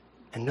loved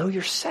and know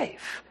you're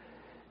safe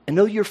and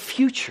know your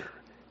future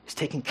is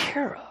taken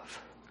care of.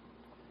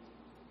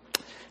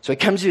 So he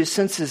comes to his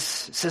senses,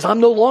 says, I'm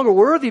no longer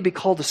worthy to be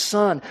called a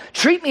son.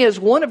 Treat me as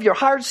one of your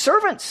hired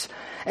servants.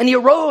 And he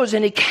arose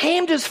and he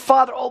came to his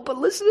father. Oh, but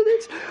listen to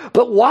this.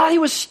 But while he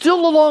was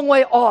still a long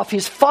way off,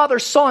 his father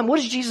saw him. What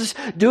is Jesus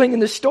doing in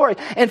this story?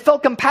 And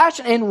felt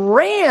compassion and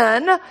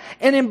ran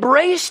and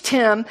embraced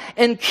him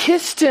and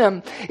kissed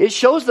him. It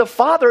shows the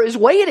father is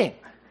waiting.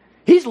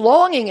 He's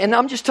longing. And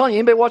I'm just telling you,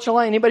 anybody watching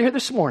online, anybody here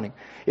this morning,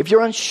 if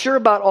you're unsure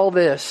about all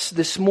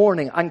this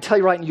morning, I can tell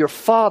you right now, your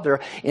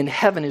Father in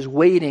heaven is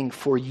waiting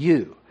for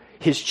you,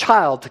 His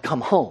child, to come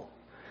home.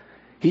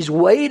 He's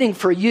waiting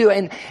for you.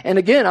 And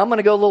again,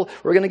 we're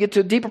going to get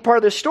to a deeper part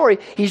of this story.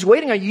 He's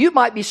waiting on you. You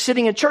might be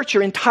sitting in church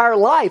your entire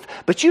life,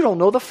 but you don't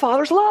know the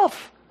Father's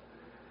love.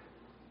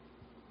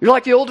 You're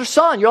like the older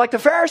son. You're like the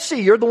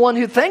Pharisee. You're the one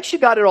who thinks you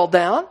got it all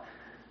down.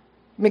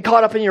 You've been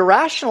caught up in your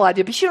rational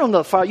idea, but you don't know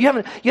the Father. You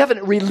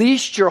haven't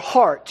released your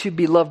heart to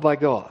be loved by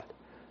God.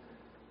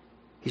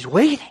 He's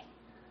waiting.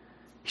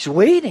 He's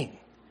waiting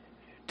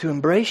to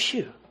embrace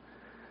you,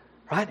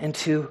 right? And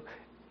to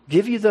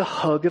give you the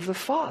hug of the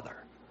Father.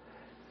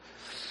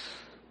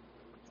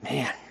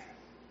 Man.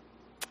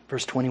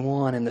 Verse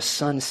 21, and the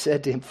son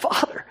said to him,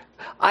 Father,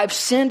 I've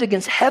sinned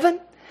against heaven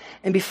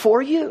and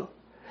before you.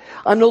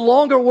 I'm no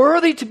longer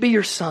worthy to be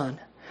your son.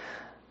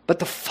 But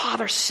the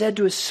father said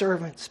to his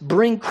servants,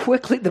 bring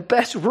quickly the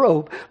best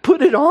robe,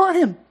 put it on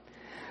him.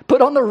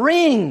 Put on the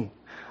ring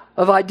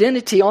of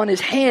identity on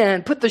his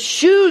hand. Put the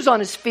shoes on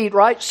his feet,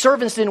 right?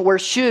 Servants didn't wear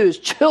shoes.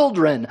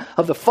 Children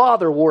of the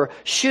father wore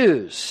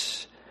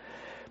shoes.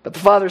 But the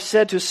father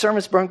said to his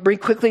servants, bring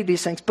quickly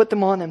these things, put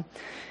them on him.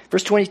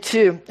 Verse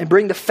 22, and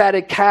bring the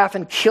fatted calf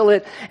and kill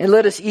it, and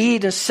let us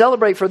eat and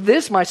celebrate. For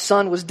this my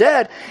son was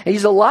dead, and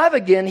he's alive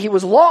again. He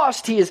was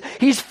lost,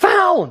 he's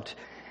found.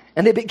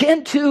 And they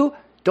begin to,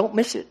 don't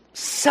miss it,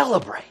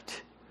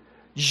 celebrate.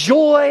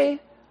 Joy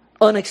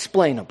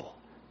unexplainable.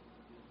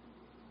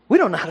 We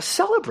don't know how to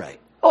celebrate.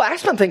 Oh,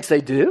 Aspen thinks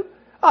they do.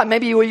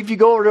 Maybe if you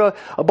go over to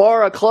a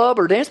bar, a club,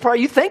 or a dance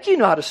party, you think you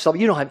know how to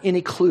celebrate. You don't have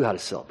any clue how to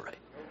celebrate.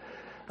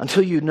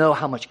 Until you know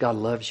how much God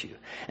loves you.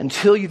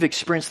 Until you've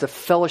experienced the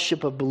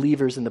fellowship of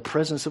believers in the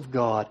presence of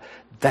God,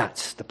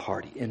 that's the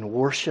party. In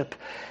worship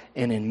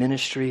and in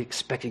ministry,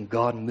 expecting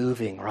God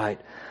moving,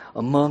 right,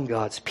 among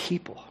God's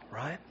people,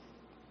 right?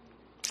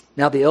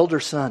 Now the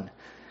elder son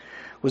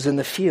was in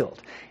the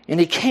field. And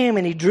he came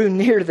and he drew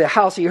near to the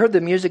house. He heard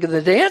the music of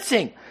the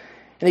dancing.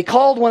 And he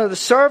called one of the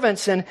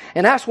servants and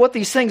asked what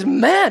these things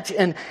meant.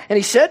 And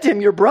he said to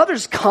him, your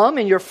brother's come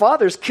and your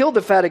father's killed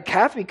the fatted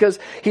calf because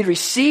he'd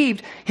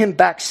received him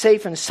back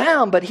safe and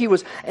sound. But he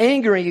was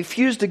angry and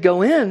refused to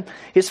go in.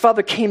 His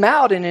father came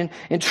out and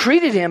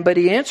entreated him. But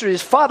he answered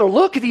his father,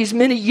 look, these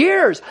many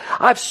years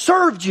I've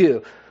served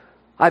you.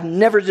 I've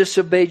never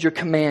disobeyed your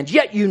command.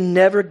 Yet you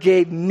never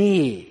gave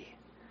me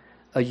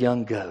a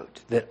young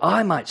goat that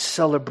I might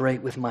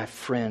celebrate with my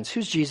friends.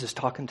 Who's Jesus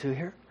talking to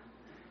here?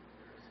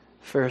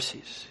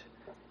 Pharisees,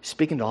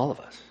 speaking to all of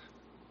us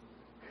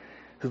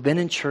who've been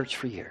in church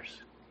for years.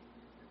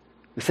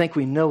 We think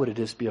we know what it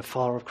is to be a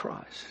follower of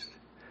Christ,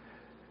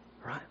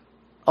 right?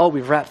 Oh,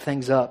 we've wrapped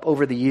things up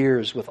over the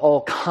years with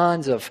all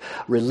kinds of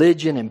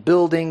religion and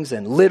buildings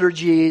and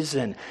liturgies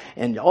and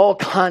all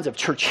kinds of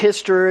church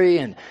history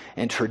and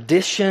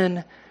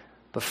tradition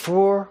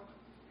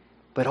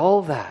but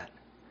all that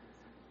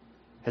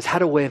has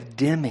had a way of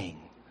dimming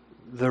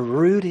the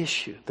root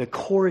issue, the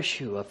core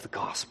issue of the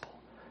gospel.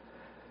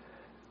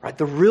 Right,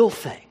 the real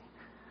thing,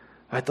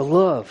 right? The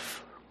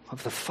love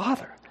of the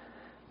Father.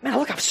 Man,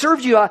 look, I've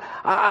served you.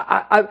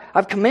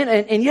 I've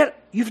commanded, and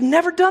yet you've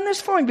never done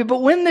this for me.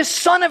 But when this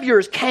son of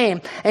yours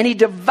came and he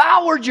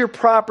devoured your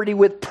property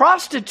with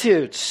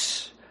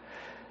prostitutes,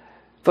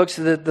 folks,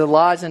 the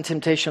lies and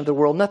temptation of the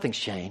world, nothing's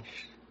changed.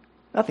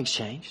 Nothing's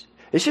changed.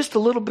 It's just a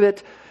little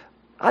bit,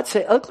 I'd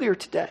say, uglier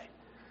today,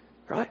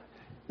 right?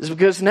 It's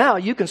because now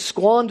you can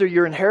squander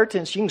your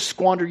inheritance. You can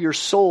squander your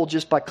soul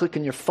just by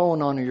clicking your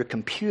phone on or your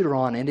computer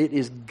on. And it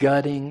is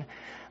gutting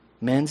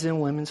men's and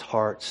women's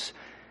hearts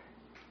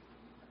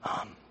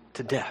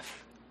to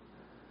death.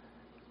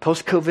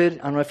 Post-COVID,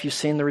 I don't know if you've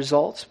seen the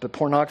results, but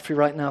pornography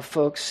right now,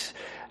 folks,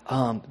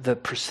 the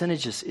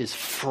percentages is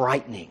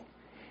frightening,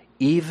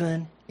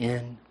 even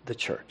in the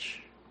church.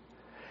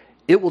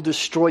 It will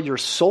destroy your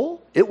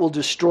soul. It will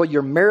destroy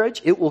your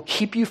marriage. It will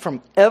keep you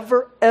from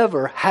ever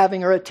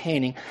having or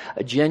attaining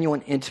a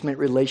genuine, intimate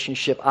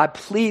relationship. I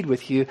plead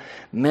with you,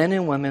 men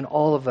and women,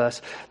 all of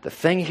us, the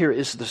thing here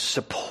is the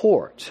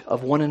support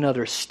of one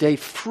another. Stay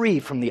free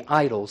from the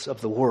idols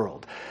of the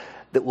world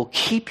that will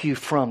keep you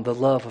from the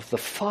love of the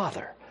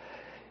Father.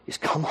 Is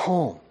come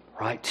home,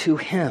 right, to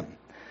Him,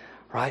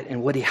 right,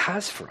 and what He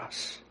has for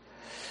us.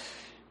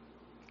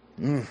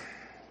 And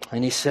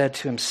He said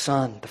to him,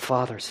 son, the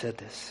Father said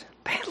this.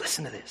 Man,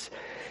 listen to this.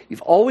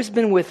 You've always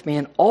been with me,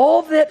 and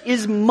all that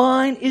is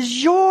mine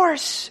is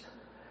yours.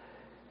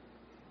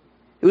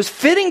 It was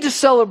fitting to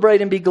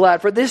celebrate and be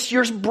glad, for this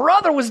your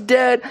brother was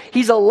dead.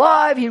 He's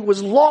alive. He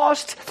was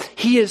lost.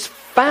 He is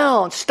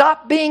found.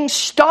 Stop being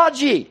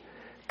stodgy.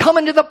 Come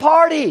into the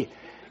party.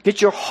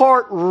 Get your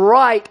heart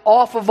right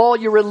off of all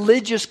your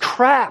religious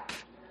crap.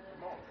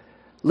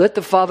 Let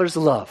the Father's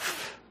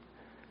love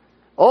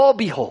all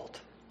behold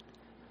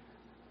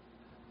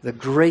the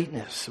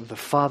greatness of the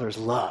Father's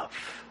love.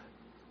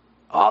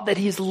 All that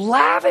He's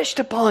lavished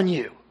upon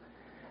you.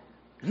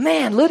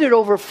 Man, let it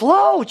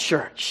overflow,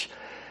 church.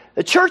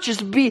 The church is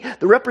to be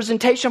the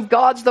representation of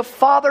God's, the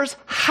Father's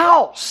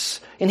house.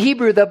 In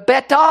Hebrew, the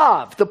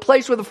Betav, the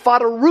place where the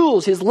Father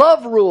rules, His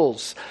love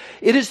rules.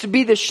 It is to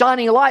be the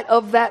shining light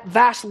of that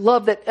vast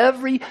love that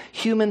every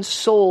human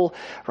soul,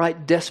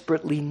 right,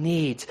 desperately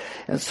needs.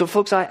 And so,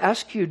 folks, I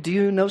ask you, do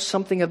you know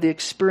something of the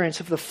experience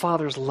of the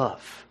Father's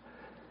love?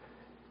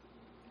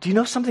 Do you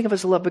know something of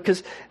His love?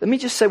 Because let me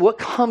just say what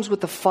comes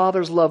with the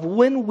Father's love.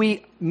 When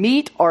we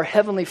meet our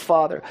Heavenly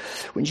Father,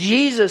 when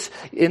Jesus,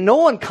 and no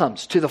one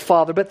comes to the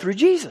Father but through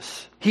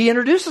Jesus. He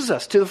introduces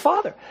us to the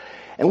Father.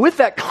 And with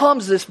that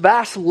comes this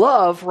vast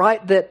love,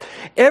 right, that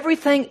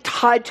everything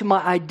tied to my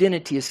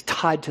identity is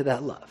tied to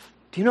that love.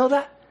 Do you know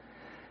that?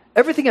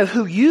 Everything of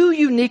who you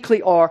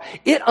uniquely are,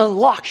 it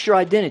unlocks your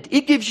identity.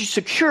 It gives you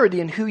security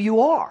in who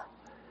you are.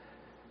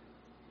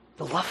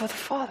 The love of the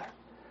Father.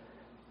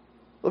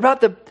 What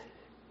about the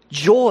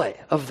joy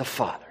of the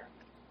Father?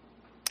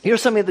 You know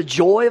something of the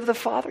joy of the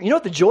Father? You know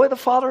what the joy of the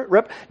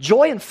Father?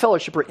 Joy and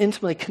fellowship are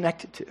intimately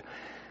connected to.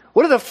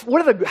 What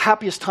are the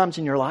happiest times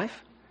in your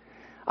life?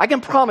 I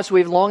can promise we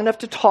have long enough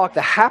to talk.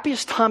 The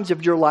happiest times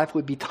of your life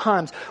would be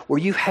times where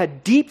you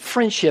had deep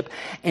friendship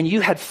and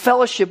you had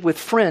fellowship with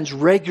friends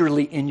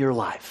regularly in your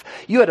life.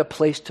 You had a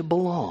place to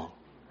belong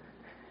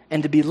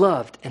and to be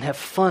loved and have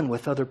fun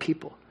with other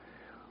people.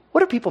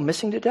 What are people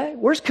missing today?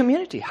 Where's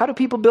community? How do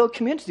people build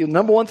community? The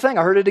number one thing,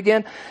 I heard it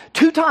again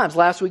 2 times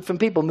last week from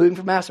people moving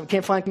from Aspen.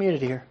 Can't find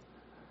community here.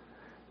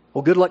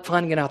 Well, good luck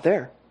finding it out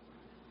there.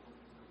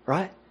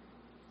 Right?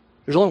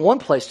 There's only one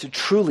place to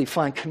truly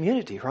find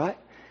community, right?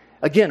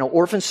 Again, an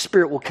orphan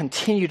spirit will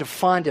continue to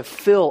find to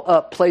fill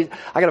up place.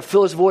 I got to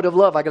fill this void of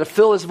love. I got to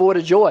fill this void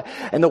of joy.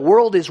 And the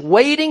world is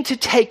waiting to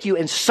take you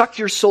and suck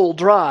your soul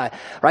dry,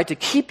 right? To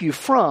keep you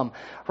from,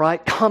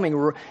 right,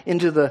 coming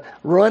into the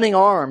running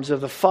arms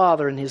of the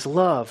Father and His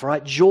love,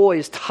 right? Joy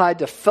is tied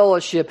to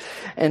fellowship.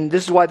 And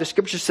this is why the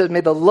Scripture says,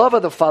 may the love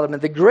of the Father, may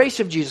the grace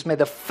of Jesus, may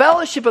the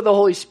fellowship of the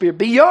Holy Spirit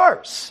be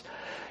yours.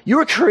 You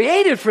were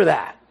created for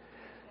that.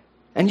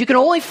 And you can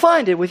only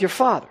find it with your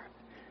Father.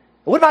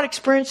 What about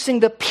experiencing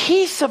the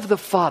peace of the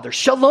Father,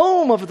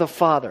 shalom of the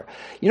Father?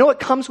 You know what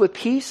comes with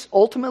peace,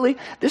 ultimately?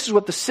 This is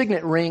what the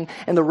signet ring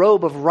and the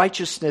robe of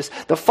righteousness.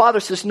 The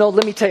Father says, no,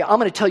 let me tell you, I'm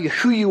going to tell you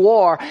who you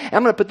are. And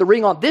I'm going to put the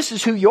ring on. This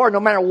is who you are,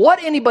 no matter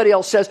what anybody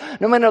else says,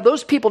 no matter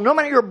those people, no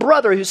matter your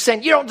brother who's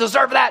saying, you don't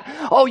deserve that.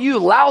 Oh, you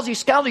lousy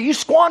scoundrel, you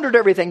squandered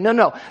everything.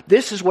 No,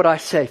 this is what I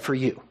say for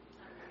you.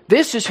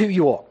 This is who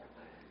you are.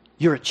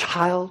 You're a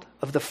child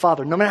of the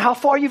Father. No matter how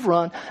far you've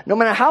run, no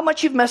matter how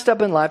much you've messed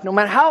up in life, no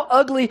matter how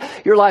ugly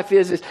your life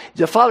is,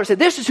 the Father said,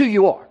 this is who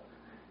you are.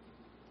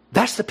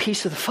 That's the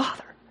peace of the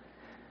Father.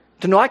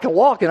 To know I can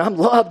walk and I'm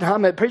loved and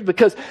I'm at peace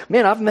because,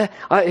 man,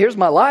 here's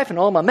my life and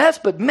all my mess.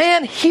 But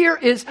man, here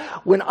is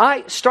when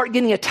I start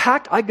getting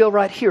attacked, I go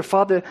right here.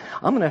 Father,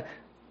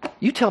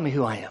 you tell me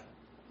who I am.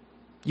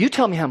 You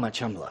tell me how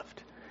much I'm loved.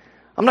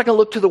 I'm not going to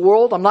look to the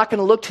world. I'm not going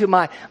to look to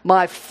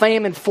my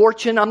fame and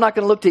fortune. I'm not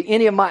going to look to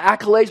any of my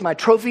accolades, my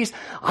trophies.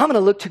 I'm going to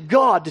look to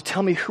God to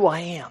tell me who I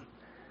am.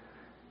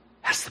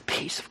 That's the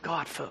peace of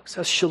God, folks.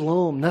 That's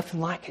shalom.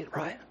 Nothing like it,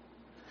 right?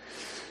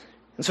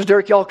 And so,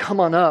 Derek, y'all come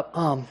on up.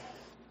 I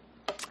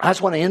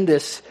just want to end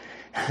this.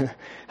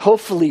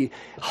 Hopefully,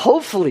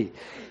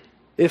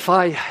 if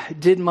I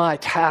did my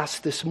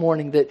task this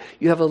morning, that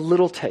you have a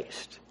little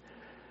taste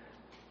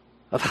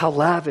of how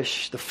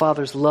lavish the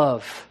Father's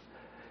love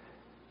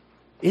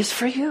is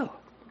for you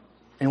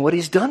and what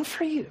He's done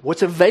for you,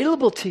 what's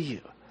available to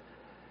you.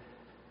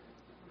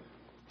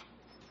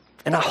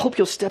 And I hope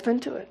you'll step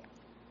into it.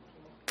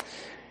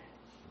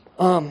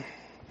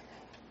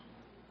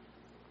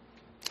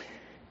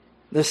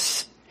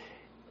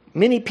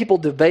 Many people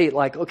debate,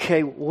 like,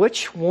 okay,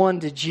 which one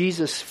did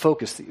Jesus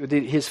focus?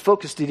 Did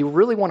he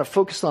really want to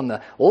focus on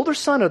the older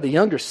son or the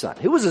younger son?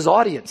 Who was His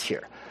audience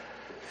here?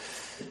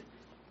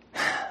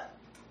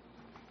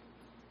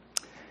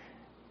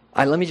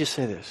 Let me just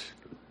say this.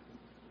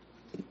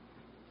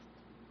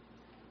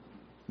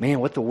 Man,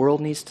 what the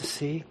world needs to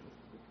see,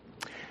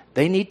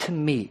 they need to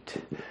meet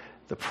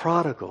the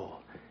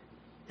prodigal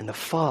and the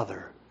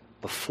father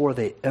before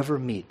they ever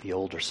meet the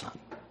older son.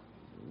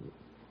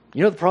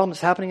 You know the problem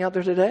that's happening out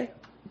there today?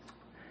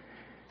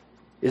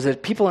 Is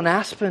that people in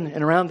Aspen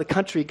and around the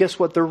country, guess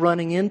what? They're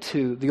running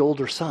into the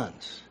older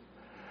sons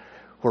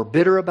who are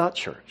bitter about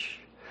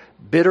church,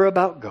 bitter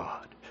about God.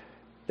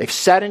 They've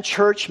sat in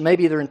church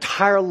maybe their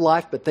entire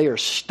life, but they are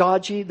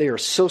stodgy. They are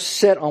so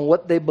set on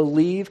what they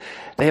believe.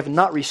 They have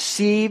not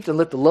received and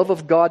let the love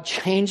of God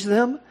change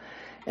them.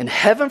 And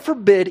heaven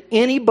forbid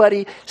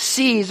anybody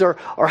sees or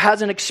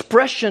has an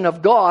expression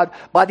of God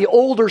by the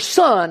older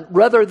son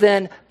rather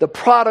than the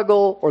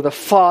prodigal or the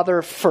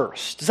father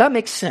first. Does that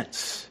make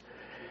sense?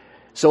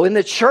 So in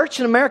the church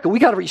in America, we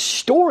got to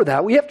restore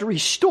that. We have to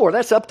restore.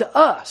 That's up to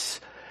us.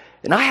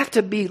 And I have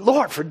to be,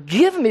 Lord,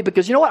 forgive me,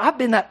 because you know what? I've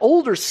been that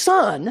older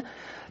son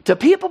to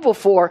people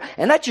before,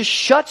 and that just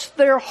shuts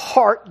their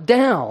heart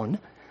down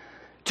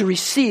to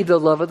receive the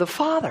love of the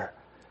Father.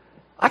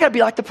 I got to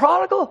be like the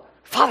prodigal.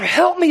 Father,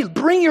 help me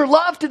bring your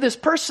love to this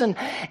person.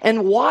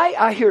 And why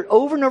I hear it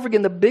over and over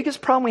again, the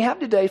biggest problem we have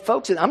today,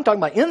 folks, and I'm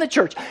talking about in the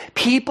church,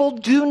 people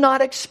do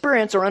not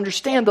experience or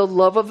understand the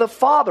love of the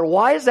Father.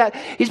 Why is that?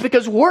 It's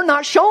because we're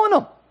not showing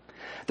them.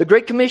 The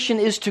Great Commission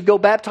is to go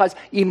baptize,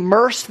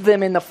 immerse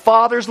them in the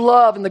Father's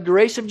love and the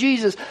grace of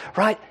Jesus,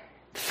 right?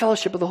 The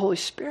fellowship of the Holy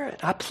Spirit.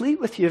 I plead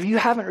with you, if you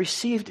haven't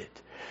received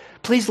it,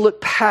 please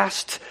look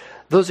past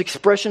those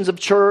expressions of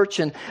church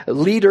and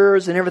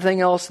leaders and everything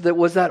else that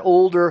was that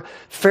older,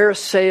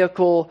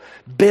 pharisaical,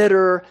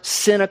 bitter,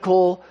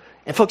 cynical.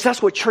 And folks,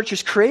 that's what church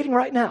is creating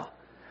right now.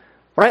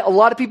 Right? A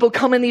lot of people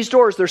come in these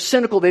doors. They're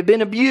cynical. They've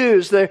been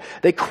abused.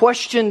 They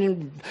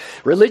question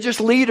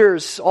religious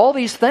leaders. All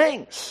these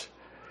things.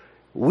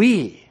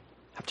 We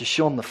have to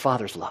show them the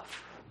Father's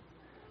love.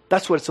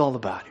 That's what it's all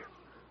about here.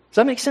 Does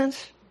that make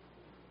sense?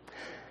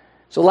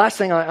 So last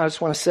thing I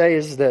just want to say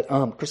is that,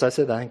 of course I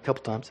said that a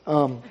couple times.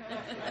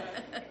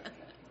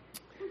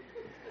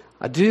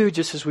 I do,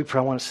 just as we pray,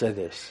 I want to say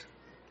this.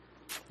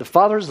 The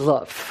Father's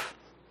love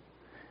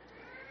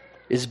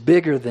is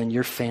bigger than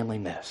your family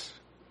mess.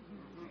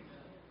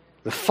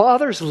 The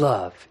Father's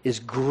love is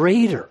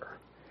greater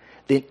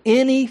than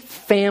any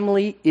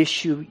family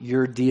issue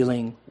you're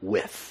dealing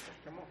with.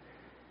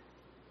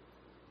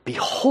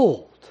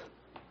 Behold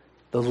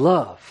the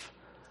love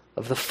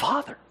of the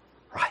Father,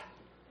 right?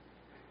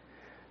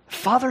 The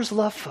Father's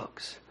love,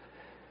 folks,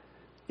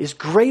 is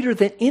greater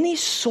than any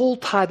soul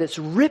tie that's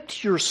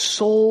ripped your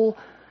soul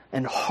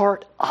and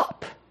heart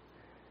up.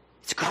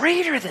 It's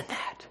greater than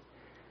that.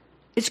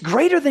 It's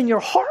greater than your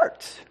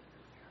heart.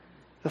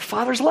 The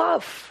Father's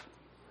love.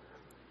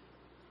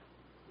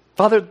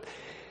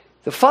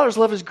 The Father's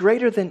love is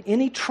greater than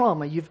any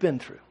trauma you've been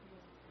through.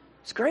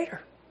 It's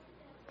greater.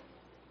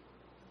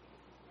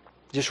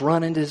 Just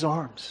run into His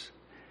arms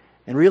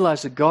and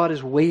realize that God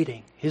is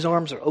waiting. His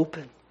arms are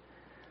open,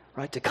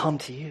 right, to come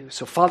to you.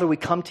 So, Father, we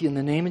come to you in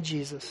the name of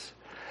Jesus.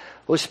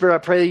 Holy Spirit, I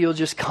pray that you'll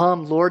just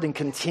come, Lord, and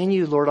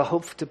continue, Lord. I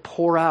hope to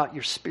pour out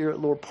your Spirit,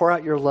 Lord. Pour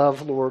out your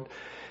love, Lord.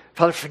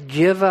 Father,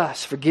 forgive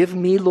us. Forgive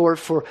me, Lord,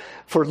 for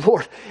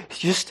Lord,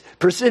 just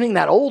presenting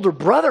that older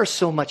brother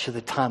so much of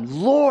the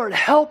time. Lord,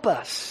 help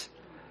us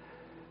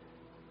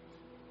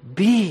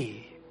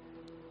be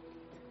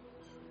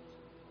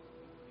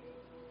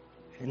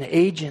an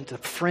agent, a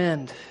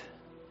friend,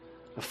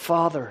 a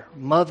father,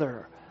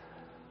 mother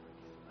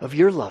of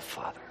your love,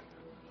 Father.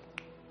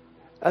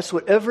 That's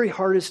what every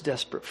heart is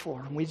desperate for.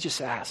 And we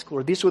just ask,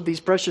 Lord, these are what these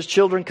precious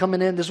children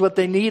coming in, this is what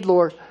they need,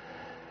 Lord.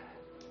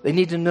 They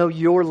need to know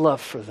your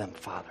love for them,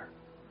 Father.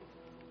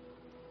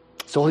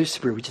 So, Holy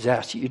Spirit, we just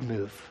ask you, you'd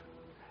move.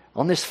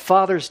 On this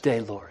Father's Day,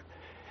 Lord.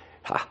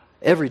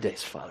 Every day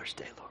is Father's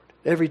Day, Lord.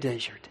 Every day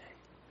is your day.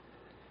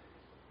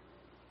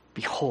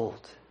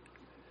 Behold,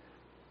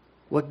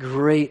 what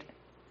great,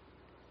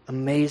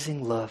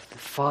 amazing love the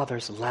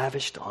Father's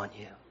lavished on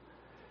you,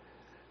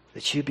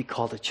 that you be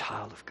called a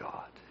child of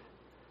God.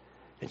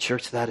 And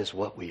church, that is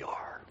what we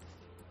are.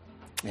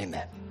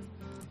 Amen.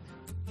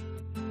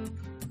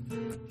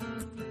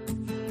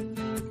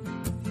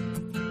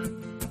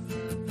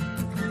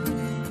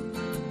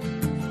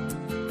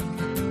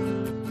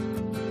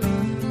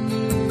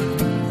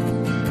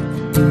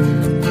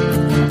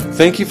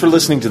 Thank you for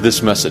listening to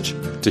this message.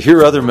 To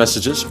hear other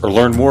messages or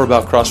learn more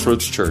about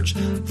Crossroads Church,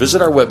 visit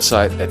our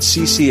website at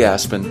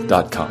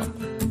ccaspen.com.